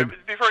compared? Okay,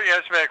 before you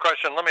ask me a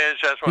question, let me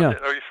just ask one.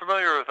 Yeah. Are you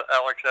familiar with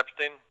Alex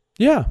Epstein?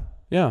 Yeah,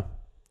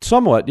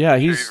 somewhat. Yeah,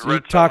 he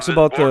talks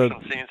about the and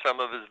seen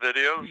some of his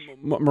videos.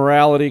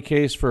 Morality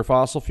case for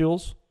fossil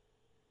fuels.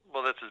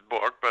 Well, that's his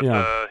book, but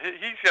Yeah.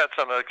 He's got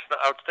some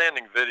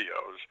outstanding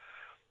videos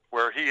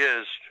where he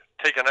has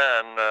taken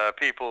on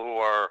people who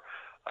are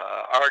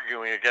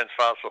arguing against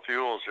fossil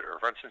fuels here.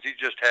 For instance, he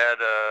just had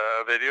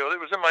a video that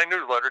was in my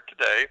newsletter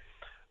today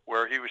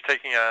where he was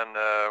taking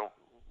on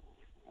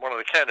one of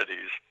the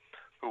Kennedys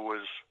who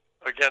was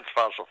against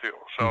fossil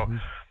fuels. So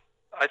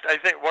I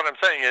think what I'm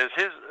saying is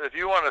if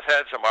you want to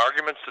have some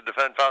arguments to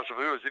defend fossil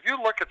fuels, if you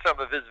look at some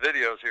of his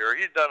videos here,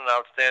 he's done an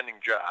outstanding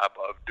job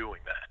of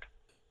doing that.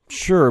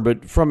 Sure,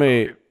 but from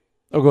a...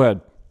 Oh, go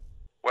ahead.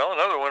 Well,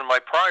 another one, my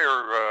prior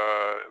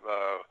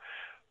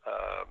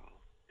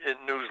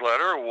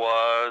newsletter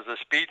was a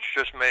speech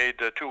just made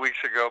 2 weeks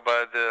ago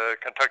by the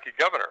Kentucky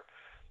governor.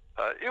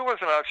 It was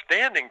an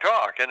outstanding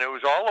talk, and it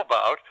was all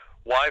about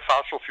why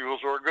fossil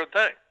fuels are a good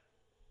thing.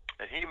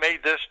 And he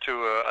made this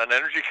to an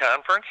energy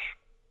conference,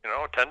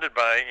 attended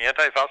by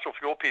anti-fossil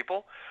fuel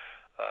people,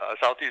 a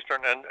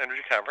Southeastern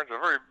Energy Conference, a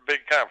very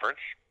big conference.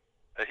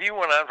 He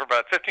went on for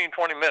about 15,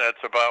 20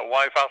 minutes about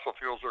why fossil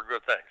fuels are a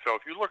good thing. So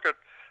if you look at,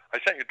 I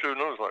sent you 2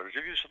 newsletters.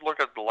 If you should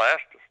look at the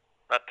last,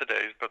 not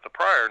today's, but the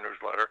prior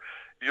newsletter,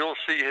 you'll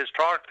see his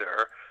talk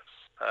there.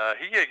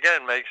 He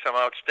again makes some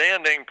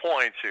outstanding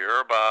points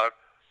here about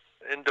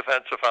in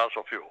defense of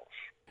fossil fuels.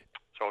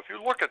 So if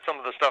you look at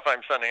some of the stuff I'm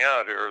sending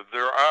out here,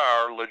 there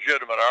are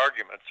legitimate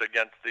arguments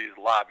against these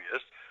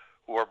lobbyists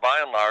who are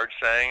by and large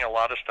saying a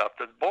lot of stuff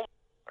that's bullshit.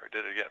 I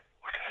did it again.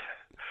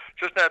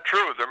 Just not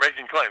true. They're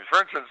making claims.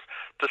 For instance,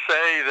 to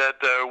say that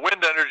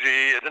wind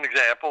energy, as an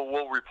example,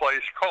 will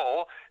replace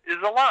coal is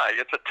a lie.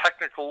 It's a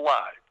technical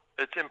lie.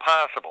 It's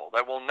impossible.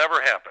 That will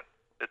never happen.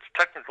 It's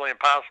technically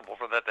impossible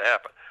for that to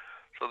happen.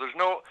 So there's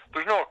no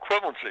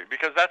equivalency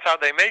because that's how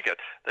they make it.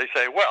 They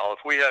say, well,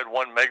 if we had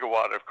 1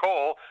 megawatt of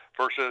coal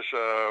versus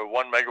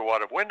 1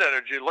 megawatt of wind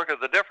energy, look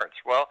at the difference.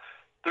 Well,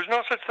 there's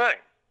no such thing.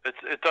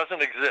 It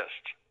doesn't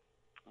exist.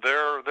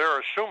 They're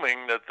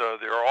assuming that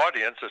their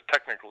audience is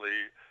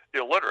technically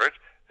illiterate,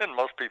 and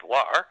most people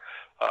are.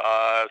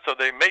 So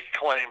they make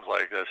claims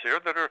like this here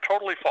that are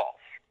totally false.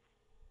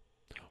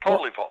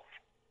 Totally false.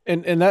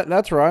 And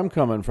that's where I'm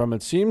coming from.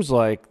 It seems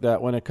like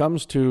that when it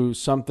comes to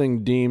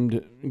something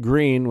deemed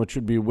green, which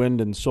would be wind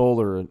and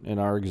solar in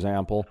our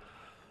example,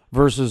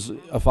 versus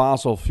a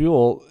fossil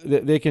fuel,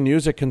 they can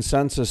use a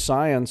consensus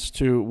science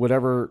to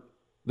whatever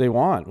they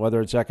want,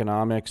 whether it's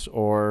economics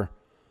or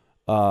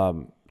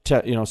science.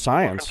 Well,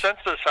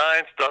 consensus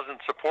science doesn't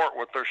support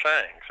what they're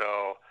saying,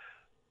 so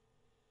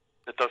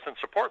it doesn't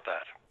support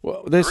that.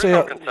 Well, they say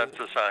no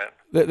consensus science.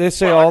 They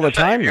say all the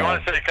time. If you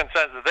want to say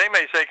consensus, they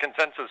may say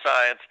consensus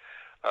science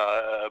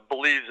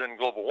believes in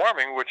global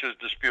warming, which is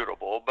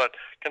disputable, but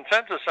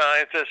consensus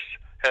scientists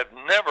have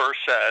never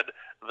said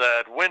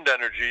that wind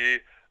energy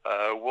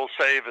will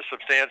save a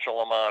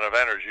substantial amount of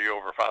energy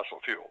over fossil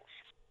fuels.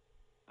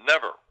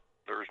 Never.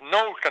 There's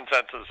no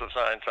consensus of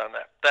science on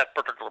that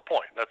particular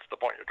point. That's the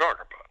point you're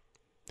talking about.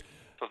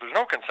 So there's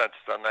no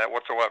consensus on that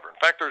whatsoever. In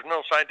fact, there's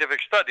no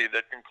scientific study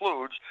that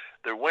concludes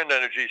that wind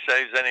energy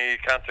saves any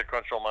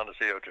consequential amount of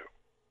CO2.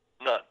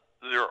 None.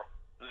 Zero.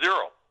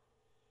 Zero.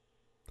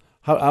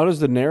 How does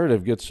the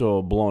narrative get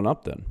so blown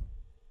up then?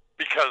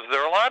 Because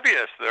they're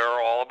lobbyists. They're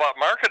all about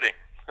marketing.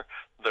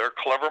 They're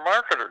clever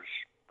marketers.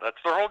 That's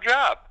their whole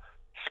job.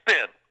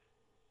 Spin.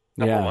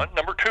 Number one.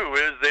 Number two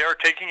is they are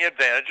taking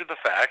advantage of the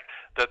fact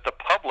that the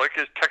public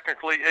is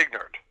technically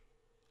ignorant.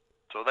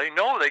 So they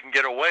know they can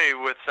get away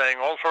with saying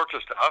all sorts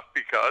of stuff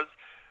because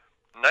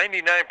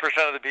 99%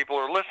 of the people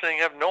who are listening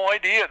have no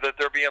idea that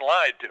they're being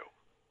lied to.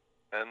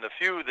 And the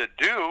few that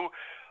do,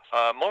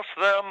 most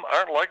of them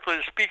aren't likely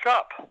to speak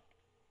up.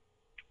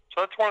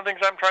 So that's one of the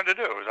things I'm trying to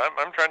do, is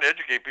I'm trying to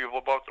educate people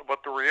about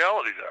what the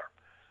realities are.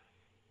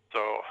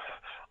 So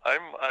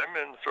I'm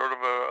in sort of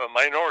a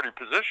minority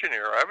position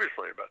here,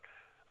 obviously, but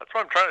that's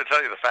what I'm trying to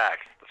tell you, the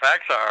facts. The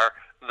facts are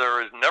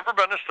there has never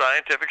been a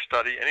scientific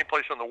study any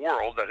place in the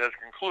world that has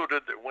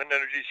concluded that wind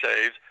energy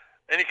saves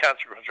any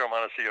consequential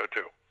amount of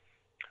CO2.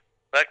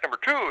 Fact number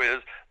two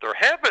is there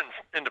have been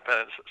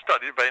independent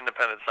studies by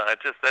independent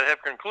scientists that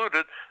have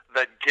concluded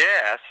that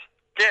gas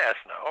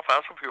now,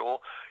 fossil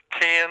fuel,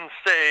 can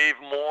save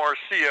more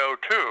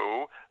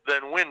CO2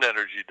 than wind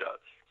energy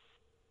does.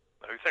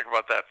 Now you think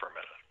about that for a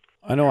minute.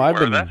 I know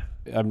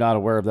I'm not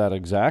aware of that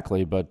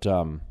exactly, but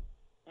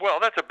well,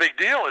 that's a big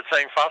deal. It's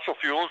saying fossil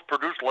fuels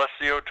produce less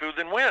CO2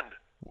 than wind.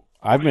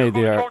 Who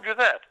told you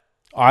that?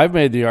 I've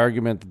made the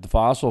argument that the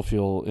fossil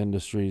fuel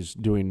industry is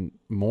doing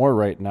more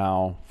right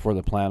now for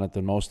the planet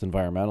than most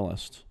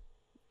environmentalists.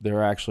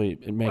 They're actually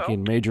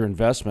making major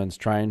investments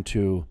trying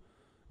to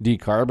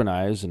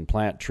decarbonize and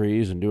plant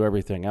trees and do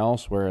everything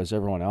else, whereas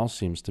everyone else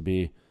seems to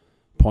be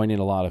pointing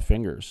a lot of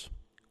fingers.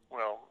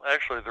 Well,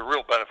 actually, the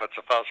real benefits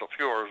of fossil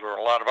fuels are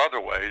a lot of other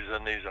ways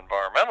than these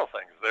environmental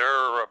things.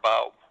 They're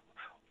about,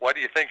 why do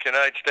you think the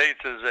United States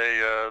is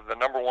the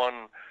number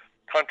one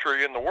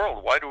country in the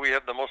world? Why do we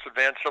have the most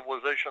advanced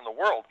civilization in the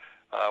world?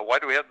 Why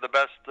do we have the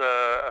best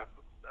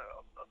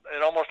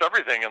in almost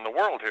everything in the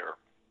world here?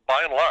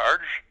 By and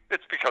large,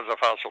 it's because of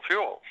fossil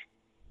fuels.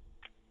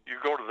 You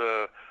go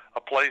to a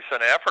place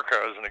in Africa,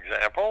 as an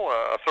example,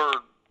 a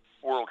third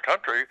world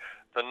country,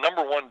 the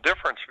number one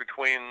difference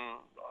between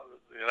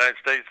the United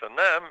States and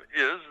them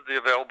is the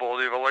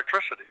availability of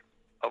electricity,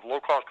 of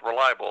low-cost,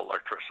 reliable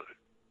electricity.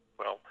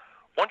 Well,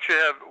 once you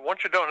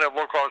don't have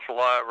low-cost,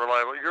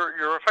 reliable,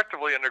 you're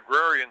effectively an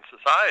agrarian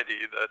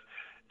society that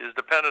is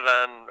dependent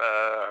on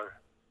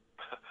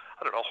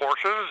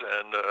horses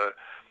and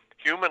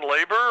human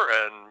labor,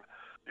 and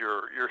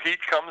your heat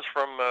comes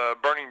from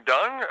burning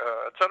dung,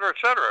 et cetera, et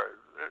cetera.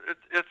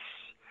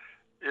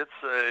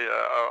 It's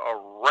a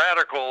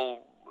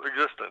radical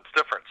existence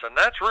difference, and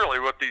that's really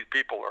what these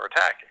people are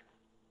attacking.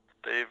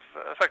 They've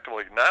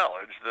effectively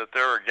acknowledged that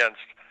they're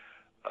against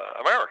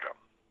America.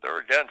 They're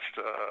against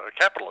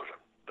capitalism.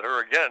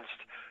 They're against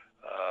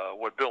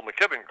what Bill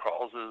McKibben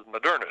calls is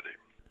modernity.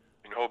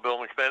 You know who Bill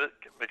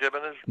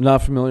McKibben is?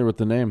 Not familiar with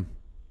the name.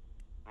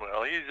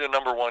 Well, he's the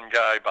number one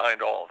guy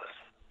behind all of this,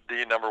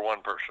 the number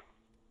one person.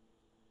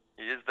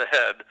 He is the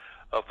head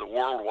of the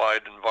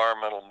worldwide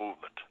environmental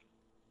movement.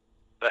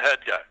 The head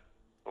guy.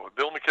 What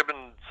Bill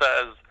McKibben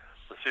says,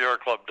 the Sierra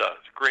Club does,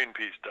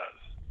 Greenpeace does,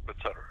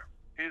 etc.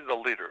 He's the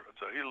leader of it.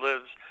 So he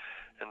lives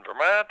in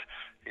Vermont.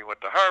 He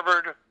went to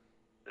Harvard.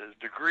 His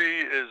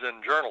degree is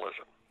in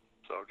journalism.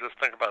 So just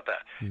think about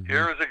that. Mm-hmm.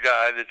 Here is a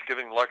guy that's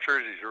giving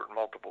lectures. He's written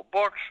multiple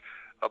books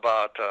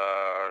about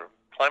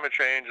climate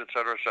change, et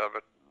cetera,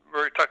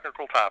 very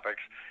technical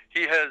topics.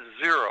 He has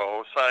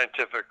zero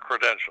scientific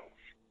credentials.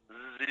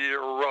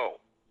 Zero.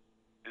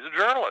 He's a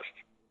journalist.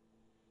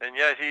 And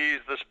yet he's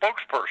the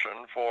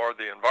spokesperson for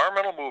the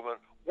environmental movement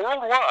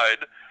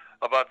worldwide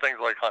about things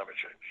like climate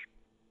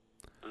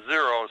change.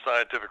 Zero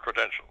scientific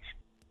credentials.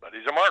 But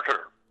he's a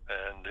marketer,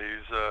 and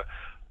he's a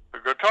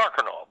good talker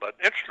and all. But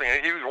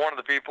interestingly, he was one of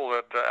the people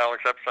that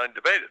Alex Epstein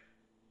debated.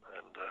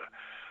 And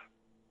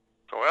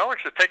so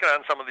Alex has taken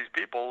on some of these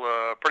people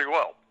pretty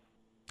well.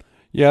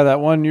 Yeah, that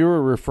one you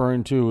were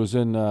referring to was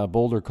in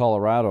Boulder,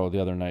 Colorado the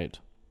other night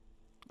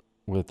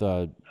with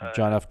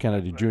John F.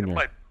 Kennedy Jr.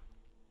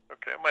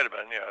 It might have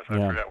been, yes.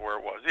 I forgot where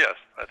it was. Yes,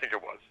 I think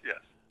it was, yes.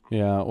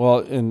 Yeah, well,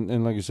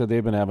 and like you said,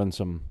 they've been having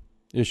some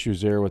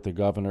issues there with the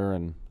governor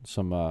and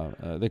some,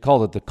 they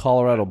called it the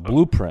Colorado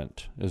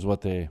Blueprint is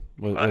what they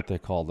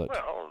called it.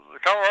 Well,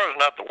 Colorado's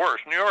not the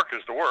worst. New York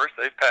is the worst.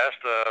 They've passed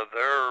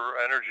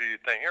their energy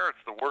thing here.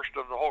 It's the worst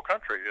of the whole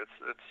country.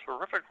 It's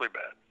horrifically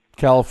bad.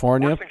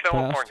 California? Worse than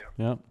California.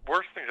 Yeah.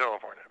 Worse than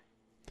California.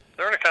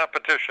 They're in a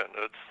competition.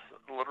 It's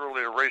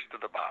literally a race to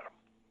the bottom.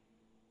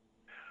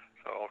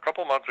 So a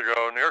couple months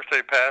ago, New York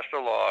State passed a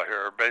law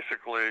here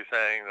basically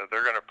saying that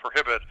they're going to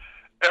prohibit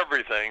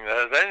everything that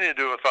has anything to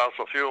do with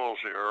fossil fuels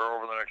here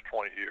over the next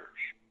 20 years.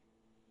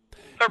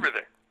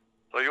 Everything.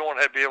 So you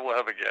won't be able to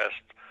have a gas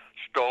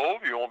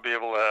stove. You won't be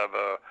able to have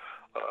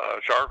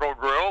a charcoal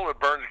grill that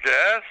burns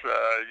gas.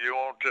 You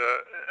won't,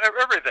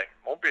 everything.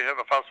 Won't be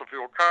have a fossil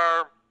fuel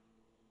car.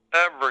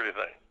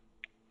 Everything.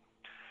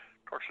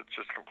 Of course, it's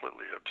just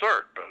completely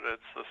absurd, but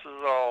this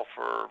is all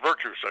for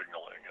virtue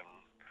signaling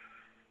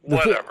and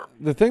whatever.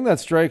 The thing that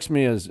strikes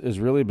me is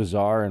really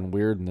bizarre and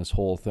weird in this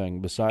whole thing,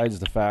 besides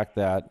the fact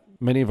that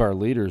many of our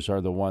leaders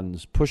are the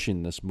ones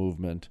pushing this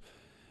movement,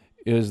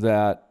 is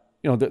that,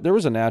 there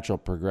was a natural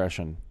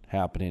progression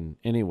happening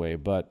anyway,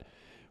 but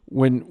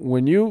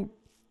when you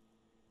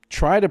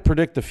try to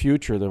predict the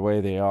future the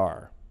way they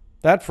are,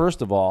 that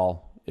first of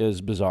all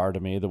is bizarre to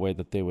me, the way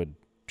that they would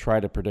try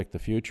to predict the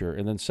future.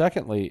 And then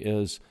secondly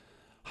is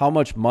how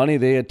much money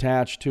they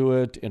attach to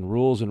it and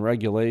rules and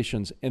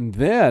regulations. And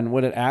then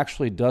when it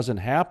actually doesn't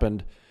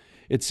happen,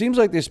 it seems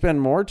like they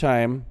spend more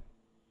time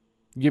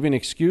giving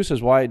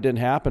excuses why it didn't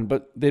happen,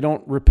 but they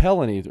don't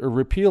repeal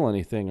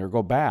anything or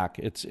go back.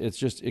 It's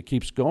just, it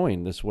keeps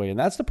going this way. And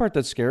that's the part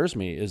that scares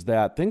me, is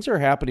that things are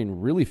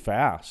happening really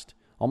fast,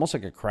 almost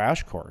like a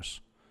crash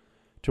course,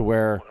 to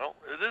where... Well,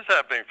 it is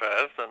happening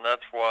fast, and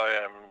that's why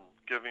I'm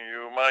giving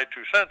you my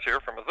 2 cents here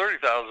from a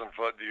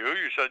 30,000-foot view.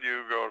 You said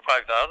you go to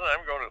 5,000.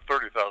 I'm going to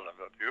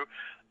 30,000-foot view.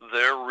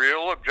 Their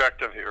real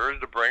objective here is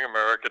to bring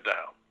America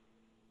down.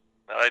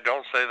 And I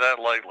don't say that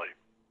lightly.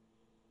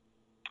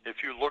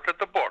 If you look at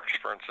the books,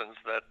 for instance,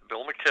 that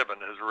Bill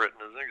McKibben has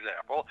written as an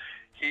example,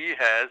 he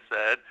has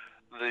said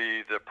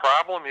the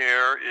problem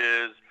here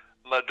is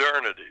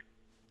modernity.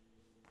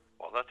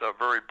 Well, that's a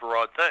very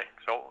broad thing.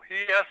 So he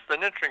asked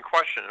an interesting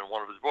question in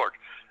one of his books,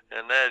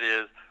 and that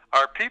is,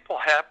 are people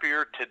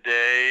happier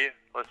today,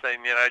 let's say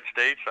in the United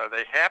States, are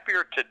they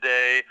happier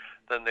today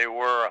than they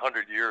were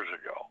 100 years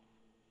ago?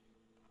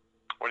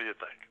 What do you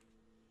think?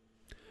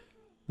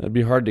 That'd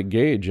be hard to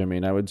gauge. I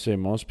mean, I would say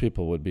most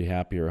people would be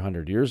happier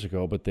 100 years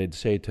ago, but they'd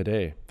say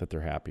today that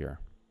they're happier.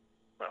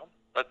 Well,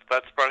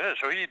 that's part of it.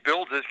 So he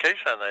builds his case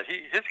on that.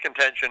 His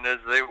contention is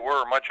they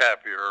were much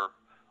happier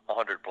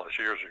 100 plus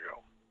years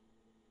ago.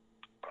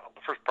 Well,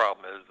 the first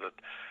problem is that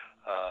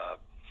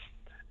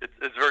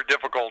it's very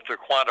difficult to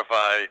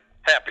quantify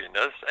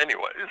happiness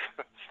anyways.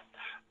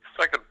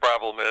 Second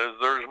problem is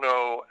there's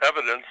no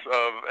evidence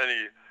of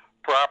any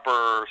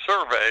proper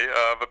survey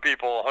of a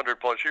people 100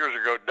 plus years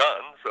ago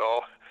done.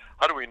 So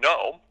how do we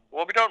know?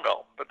 Well, we don't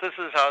know. But this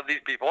is how these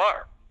people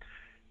are.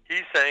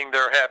 He's saying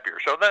they're happier.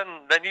 So then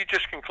he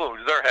just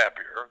concludes they're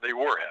happier. They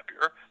were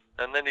happier.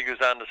 And then he goes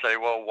on to say,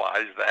 well, why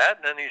is that?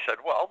 And then he said,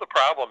 well, the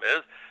problem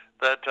is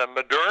that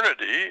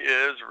modernity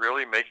is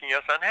really making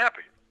us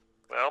unhappy.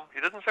 Well,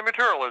 he doesn't say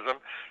materialism.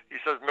 He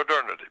says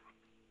modernity.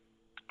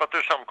 But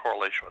there's some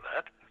correlation with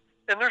that.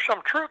 And there's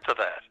some truth to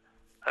that.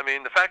 I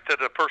mean, the fact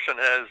that a person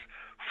has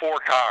 4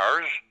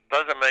 cars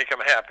doesn't make them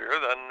happier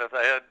than if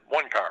they had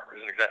 1 car,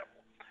 as an example.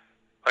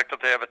 The fact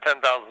that they have a 10,000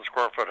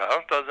 square foot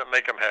house doesn't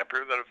make them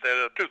happier than if they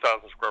had a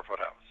 2,000 square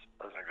foot house,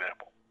 as an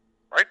example.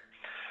 Right?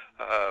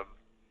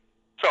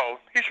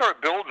 So he sort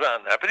of builds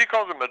on that, but he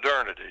calls it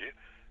modernity.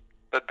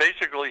 But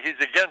basically,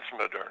 he's against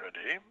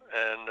modernity.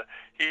 And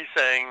he's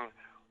saying,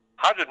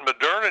 how did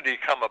modernity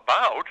come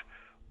about?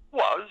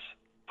 Was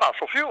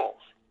fossil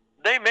fuels.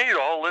 They made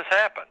all this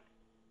happen.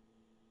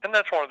 And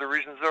that's one of the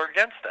reasons they're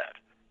against that.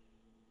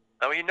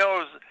 Now, he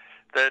knows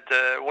that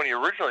when he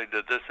originally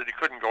did this, that he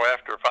couldn't go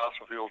after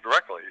fossil fuels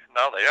directly.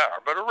 Now they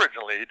are, but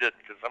originally he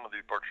didn't, because some of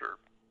these books are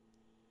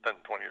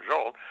 10, 20 years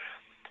old.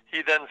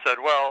 He then said,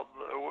 well,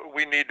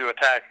 we need to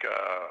attack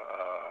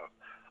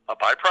a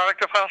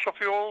byproduct of fossil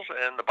fuels,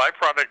 and the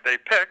byproduct they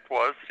picked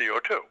was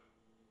CO2.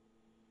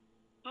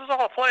 This is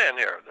all a plan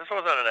here. This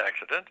wasn't an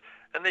accident.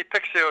 And they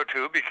picked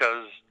CO2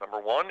 because,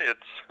 number one,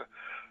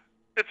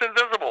 it's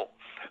invisible.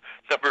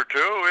 Number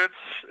two,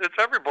 it's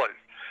everyplace.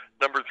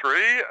 Number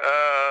three,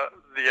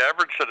 the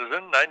average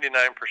citizen,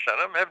 99% of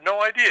them, have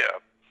no idea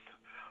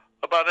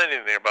about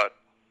anything about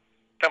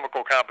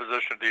chemical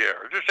composition of the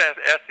air. Just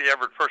ask the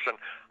average person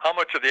how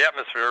much of the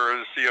atmosphere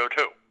is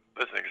CO2,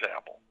 as an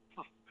example.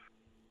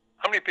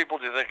 How many people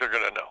do you think they're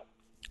going to know?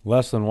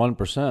 Less than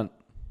 1%.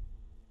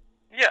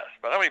 Yes,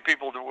 but how many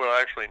people will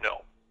actually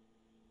know?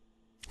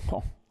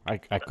 Oh, I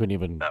couldn't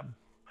even...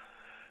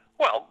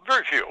 Well,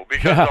 very few,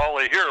 because all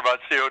they hear about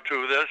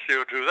CO2 this,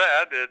 CO2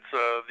 that, it's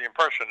the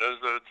impression is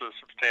that it's a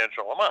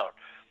substantial amount.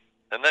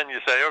 And then you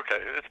say, okay,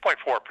 it's 0.4%.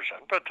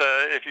 But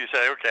if you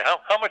say, okay,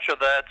 how much of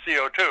that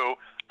CO2,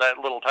 that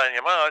little tiny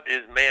amount,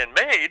 is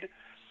man-made,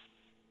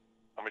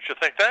 how much do you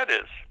think that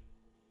is?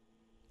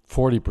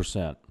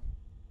 40%.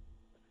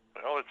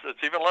 Well, it's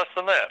even less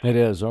than that. It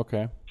is,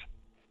 okay.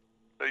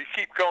 So you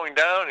keep going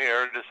down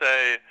here to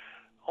say,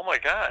 oh my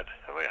God,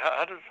 I mean,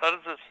 how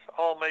does this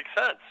all make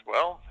sense?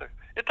 Well,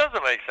 it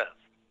doesn't make sense.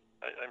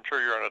 I'm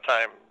sure you're on a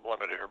time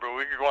limit here, but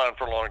we could go on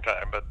for a long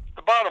time. But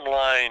the bottom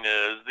line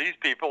is these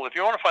people, if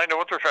you want to find out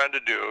what they're trying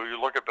to do,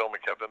 you look at Bill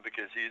McKibben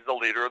because he's the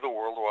leader of the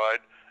worldwide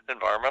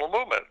environmental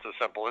movement. It's as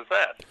simple as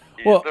that.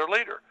 He's their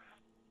leader.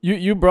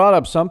 You brought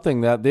up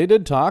something that they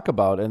did talk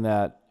about in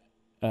that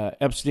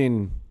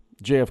Epstein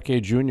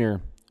JFK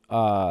Jr.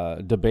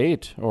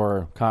 Debate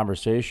or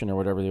conversation or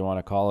whatever you want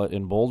to call it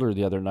in Boulder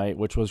the other night,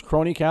 which was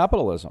crony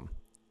capitalism.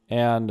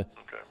 And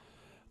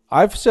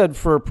I've said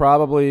for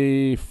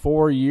probably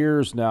 4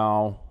 years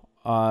now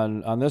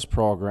on this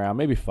program,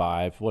 maybe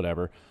 5,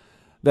 whatever,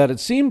 that it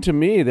seemed to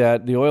me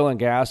that the oil and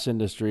gas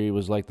industry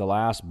was like the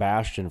last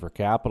bastion for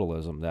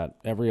capitalism, that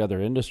every other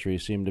industry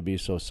seemed to be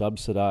so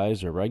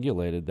subsidized or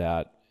regulated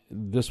that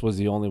this was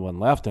the only one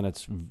left, and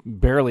it's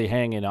barely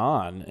hanging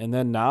on. And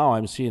then now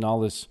I'm seeing all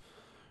this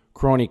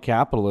crony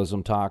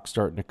capitalism talk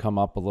starting to come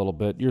up a little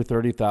bit. Your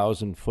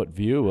 30,000-foot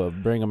view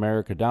of Bring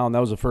America Down, that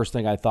was the first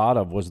thing I thought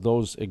of, was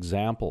those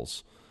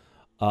examples.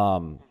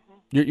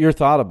 Your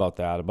thought about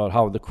that, about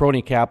how the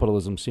crony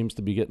capitalism seems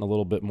to be getting a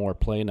little bit more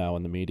play now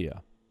in the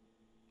media.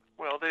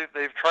 Well,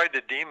 they've tried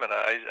to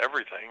demonize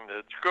everything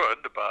that's good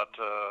about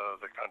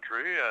the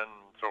country and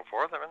so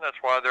forth. I mean,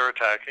 that's why they're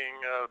attacking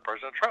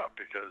President Trump,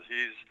 because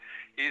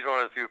he's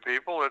one of the few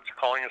people that's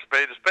calling a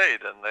spade,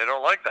 and they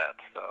don't like that.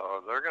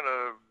 So they're going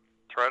to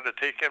try to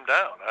take him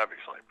down,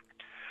 obviously.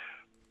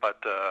 But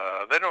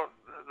they don't.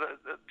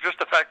 Just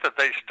the fact that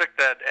they stick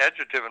that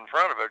adjective in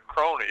front of it,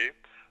 crony,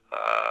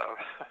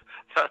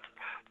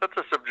 that's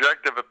a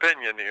subjective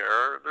opinion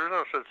here. There's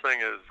no such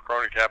thing as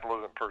crony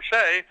capitalism per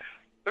se.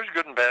 There's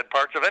good and bad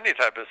parts of any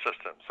type of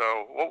system.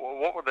 So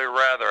what would they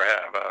rather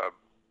have? A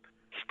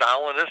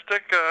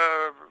Stalinistic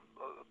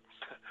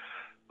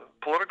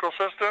political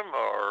system,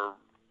 or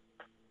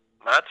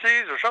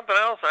Nazis, or something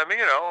else? I mean,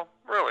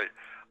 really.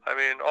 I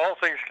mean, all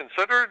things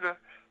considered,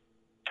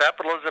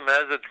 capitalism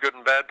has its good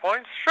and bad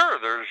points. Sure,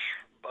 there's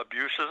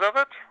abuses of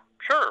it.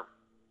 Sure.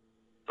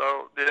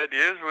 So the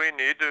idea is we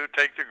need to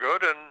take the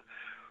good and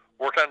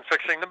work on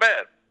fixing the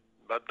bad.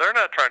 But they're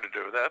not trying to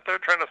do that. They're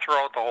trying to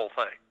throw out the whole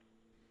thing.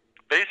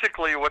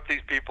 Basically, what these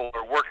people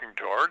are working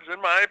towards,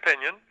 in my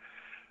opinion,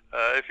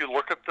 if you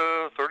look at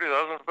the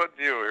 30,000-foot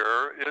view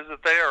here, is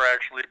that they are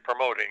actually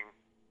promoting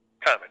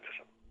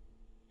communism.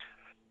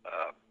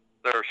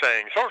 They're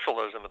saying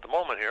socialism at the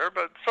moment here,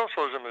 but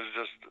socialism is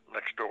just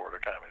next door to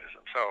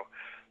communism. So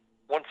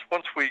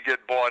once we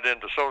get bought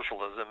into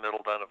socialism,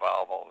 it'll then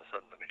evolve all of a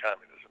sudden into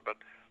communism. But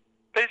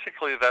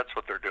basically, that's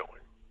what they're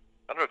doing.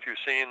 I don't know if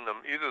you've seen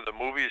either the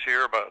movies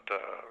here about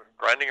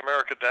Grinding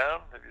America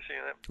Down. Have you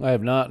seen it? I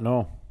have not,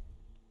 no.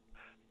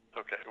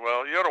 Okay,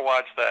 well, you ought to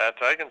watch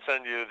that. I can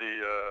send you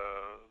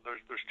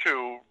there's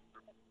two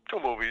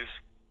movies.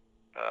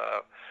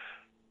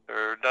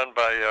 They're done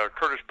by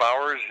Curtis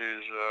Bowers.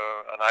 He's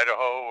an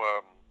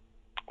Idaho,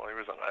 he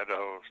was an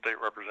Idaho state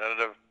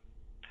representative.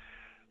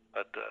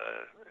 But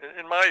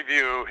in my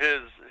view,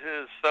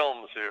 his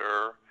films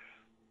here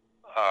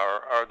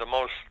are the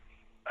most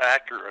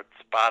accurate,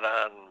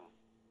 spot-on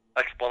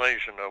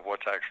explanation of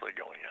what's actually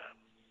going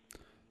on.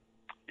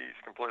 He's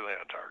completely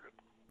on target.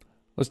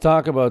 Let's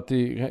talk about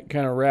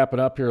kind of wrap it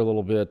up here a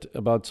little bit,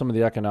 about some of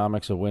the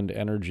economics of wind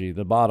energy,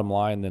 the bottom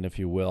line then, if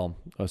you will.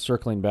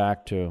 Circling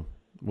back to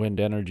wind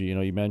energy,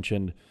 you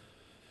mentioned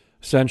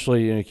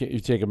essentially you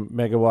take a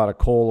megawatt of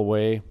coal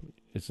away.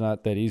 It's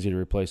not that easy to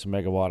replace a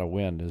megawatt of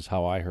wind, is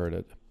how I heard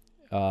it.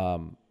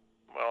 Well,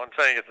 I'm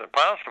saying it's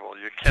impossible.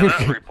 You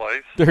cannot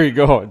replace. There you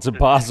go. It's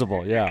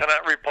impossible, yeah. You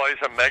cannot replace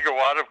a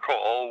megawatt of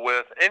coal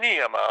with any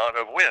amount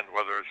of wind,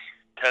 whether it's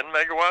 10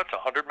 megawatts,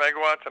 100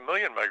 megawatts, a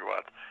million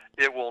megawatts.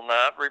 It will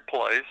not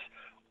replace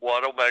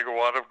what a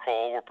megawatt of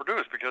coal will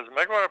produce, because a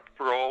megawatt of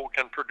coal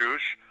can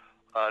produce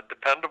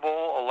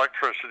dependable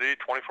electricity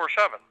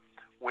 24/7.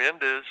 Wind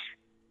is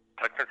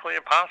technically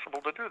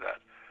impossible to do that.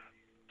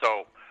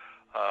 So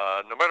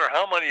no matter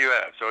how many you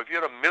have, so if you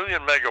had a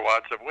million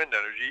megawatts of wind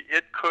energy,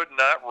 it could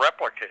not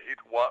replicate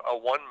what a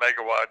 1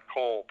 megawatt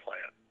coal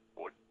plant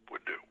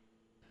would do.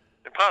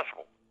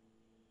 Impossible.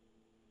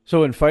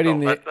 So in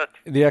fighting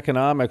the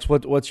economics,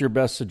 what's your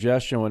best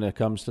suggestion when it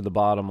comes to the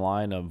bottom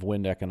line of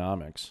wind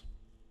economics?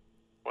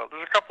 Well,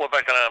 there's a couple of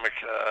economic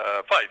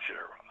fights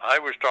here. I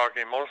was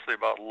talking mostly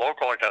about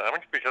local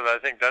economics because I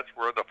think that's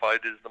where the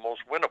fight is the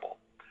most winnable.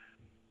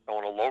 So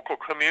when a local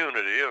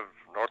community of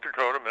North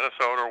Dakota,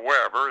 Minnesota, or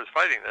wherever is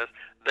fighting this,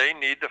 they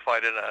need to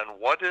fight it on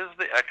what is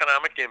the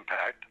economic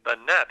impact, the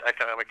net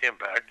economic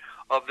impact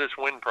of this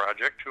wind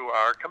project to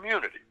our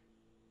community.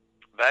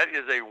 That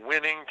is a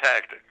winning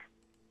tactic.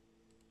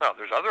 Now,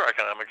 there's other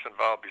economics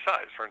involved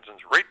besides. For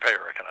instance,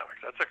 ratepayer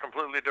economics. That's a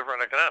completely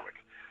different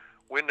economics.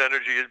 Wind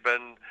energy has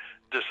been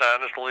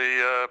dishonestly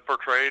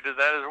portrayed as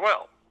that as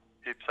well.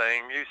 Keep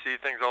saying, you see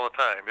things all the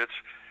time.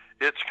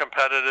 It's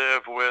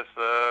competitive with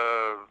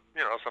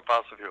some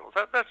fossil fuels.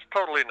 That's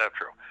totally not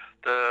true.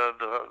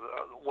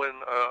 When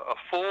a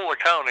full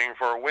accounting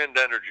for wind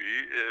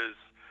energy is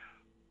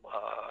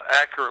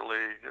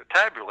accurately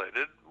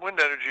tabulated, wind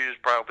energy is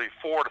probably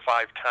 4 to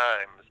 5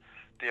 times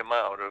the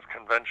amount of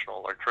conventional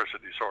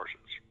electricity sources.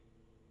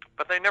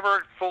 But they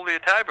never fully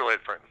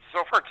tabulate, for instance.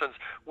 So, for instance,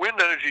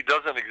 wind energy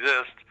doesn't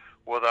exist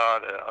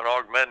without an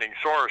augmenting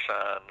source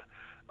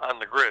on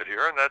the grid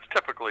here, and that's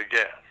typically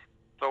gas.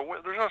 So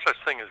there's no such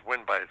thing as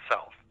wind by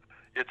itself.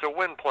 It's a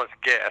wind plus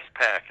gas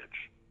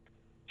package.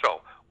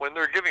 So when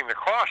they're giving the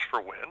cost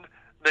for wind,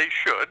 they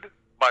should,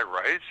 by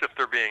rights, if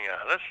they're being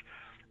honest,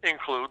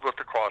 include what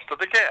the cost of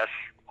the gas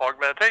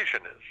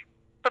augmentation is.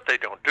 But they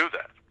don't do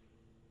that.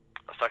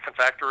 The second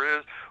factor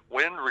is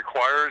wind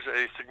requires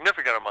a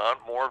significant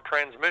amount more of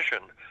transmission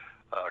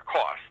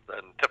cost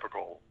than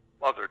typical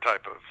other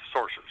type of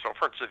sources. So,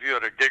 for instance, if you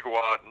had a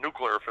gigawatt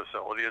nuclear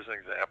facility, as an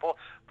example,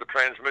 the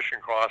transmission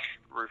cost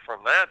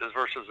from that is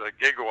versus a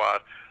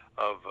gigawatt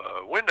of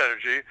wind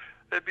energy,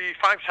 it'd be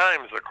 5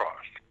 times the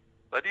cost.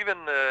 But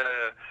even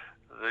the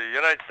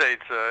United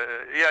States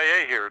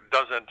EIA here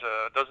doesn't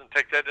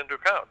take that into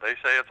account. They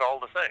say it's all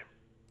the same.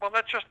 Well,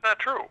 that's just not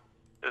true.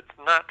 It's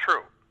not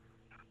true.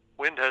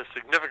 Wind has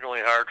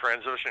significantly higher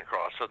transmission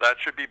costs, so that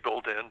should be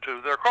built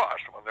into their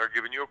cost. When they're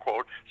giving you a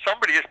quote,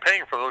 somebody is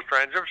paying for those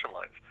transmission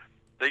lines.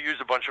 They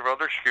use a bunch of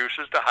other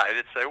excuses to hide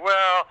it, say,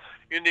 well,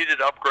 you needed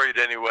to upgrade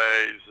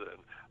anyways, and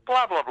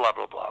blah, blah, blah,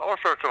 blah, blah, all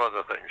sorts of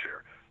other things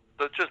here.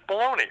 That's just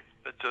baloney.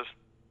 It's just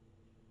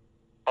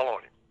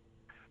baloney.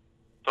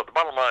 So the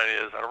bottom line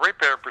is, on a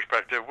ratepayer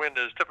perspective, wind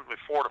is typically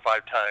 4 to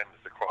 5 times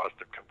the cost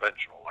of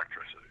conventional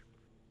electricity.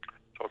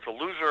 So it's a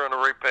loser on a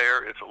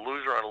ratepayer, it's a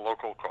loser on a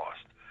local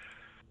cost.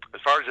 As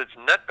far as its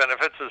net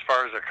benefits, as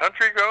far as the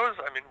country goes,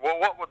 I mean, well,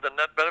 what would the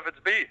net benefits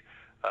be?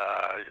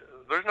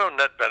 There's no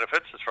net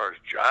benefits as far as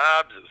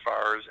jobs, as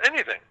far as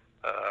anything,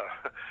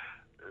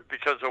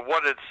 because of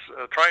what it's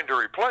trying to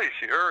replace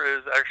here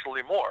is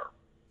actually more.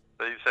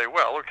 They say,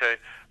 well, okay,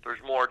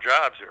 there's more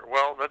jobs here.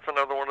 Well, that's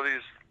another one of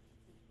these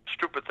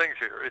stupid things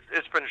here.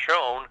 It's been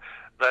shown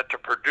that to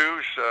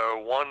produce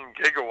 1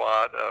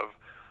 gigawatt of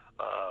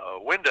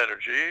wind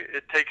energy,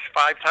 it takes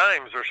 5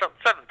 times or 7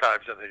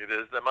 times, I think it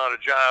is, the amount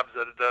of jobs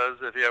that it does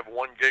if you have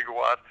 1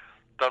 gigawatt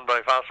done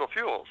by fossil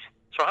fuels.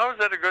 So how is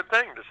that a good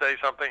thing to say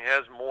something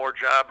has more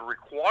job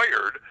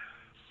required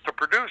to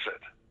produce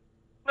it?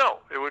 No,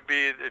 it would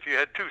be if you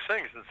had 2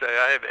 things and say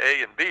I have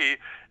A and B,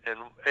 and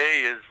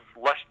A is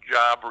less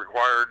job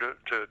required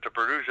to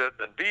produce it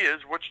than B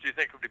is, which do you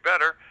think would be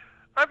better?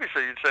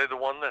 Obviously, you'd say the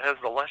one that has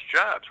the less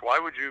jobs. Why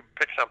would you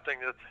pick something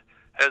that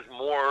has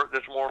more,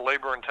 that's more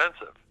labor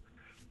intensive?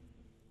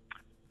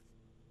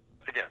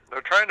 Again,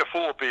 they're trying to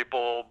fool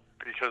people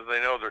because they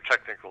know they're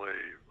technically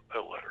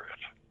illiterate.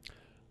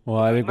 Well,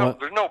 I think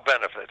there's no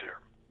benefit here.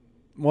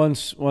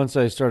 Once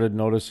I started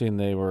noticing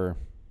they were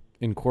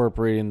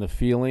incorporating the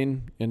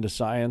feeling into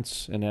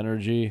science and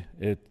energy,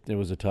 it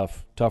was a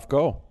tough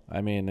go.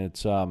 I mean,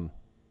 it's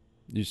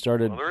you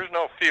started. Well, there is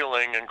no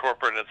feeling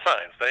incorporated in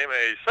science. They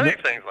may say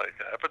things like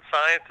that, but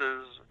science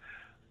is,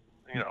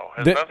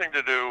 has nothing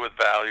to do with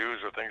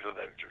values or things of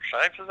that nature.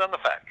 Science is on the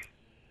facts.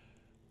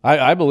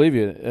 I believe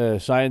you.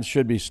 Science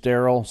should be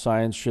sterile.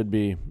 Science should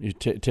be you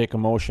take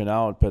emotion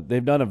out. But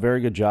they've done a very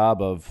good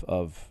job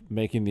of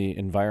making the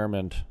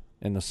environment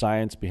and the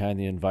science behind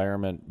the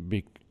environment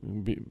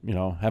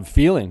have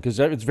feeling, because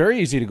it's very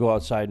easy to go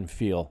outside and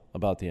feel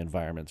about the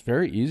environment. It's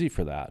very easy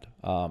for that.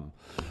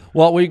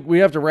 Well, we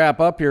have to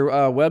wrap up your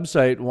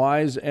website,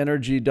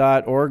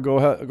 wiseenergy.org. Go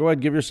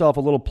ahead, give yourself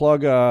a little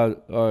plug.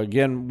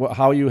 Again,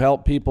 how you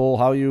help people,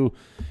 how you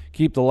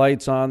keep the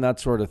lights on, that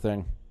sort of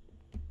thing.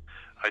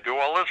 I do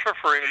all this for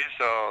free,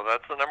 so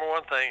that's the number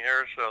one thing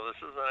here. So this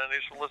isn't any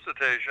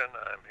solicitation.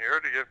 I'm here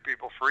to give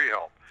people free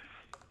help.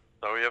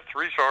 So we have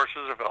 3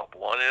 sources of help.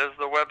 One is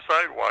the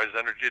website,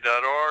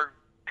 wiseenergy.org,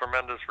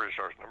 tremendous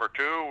resource. Number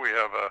 2, we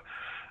have a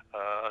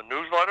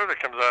newsletter that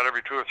comes out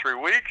every 2 or 3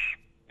 weeks.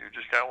 You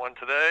just got one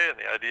today, and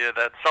the idea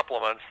that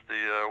supplements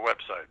the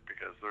website,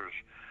 because there's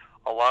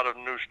a lot of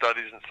new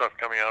studies and stuff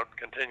coming out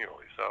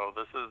continually. So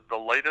this is the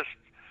latest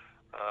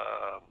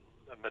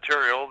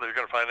material that you're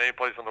going to find any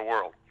place in the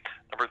world.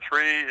 Number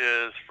 3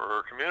 is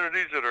for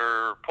communities that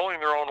are pulling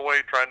their own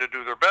weight, trying to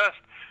do their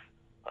best.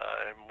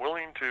 I'm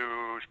willing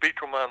to speak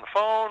to them on the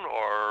phone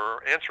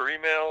or answer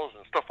emails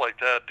and stuff like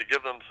that to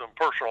give them some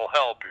personal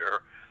help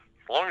here.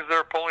 As long as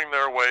they're pulling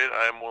their weight,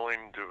 I'm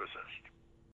willing to assist.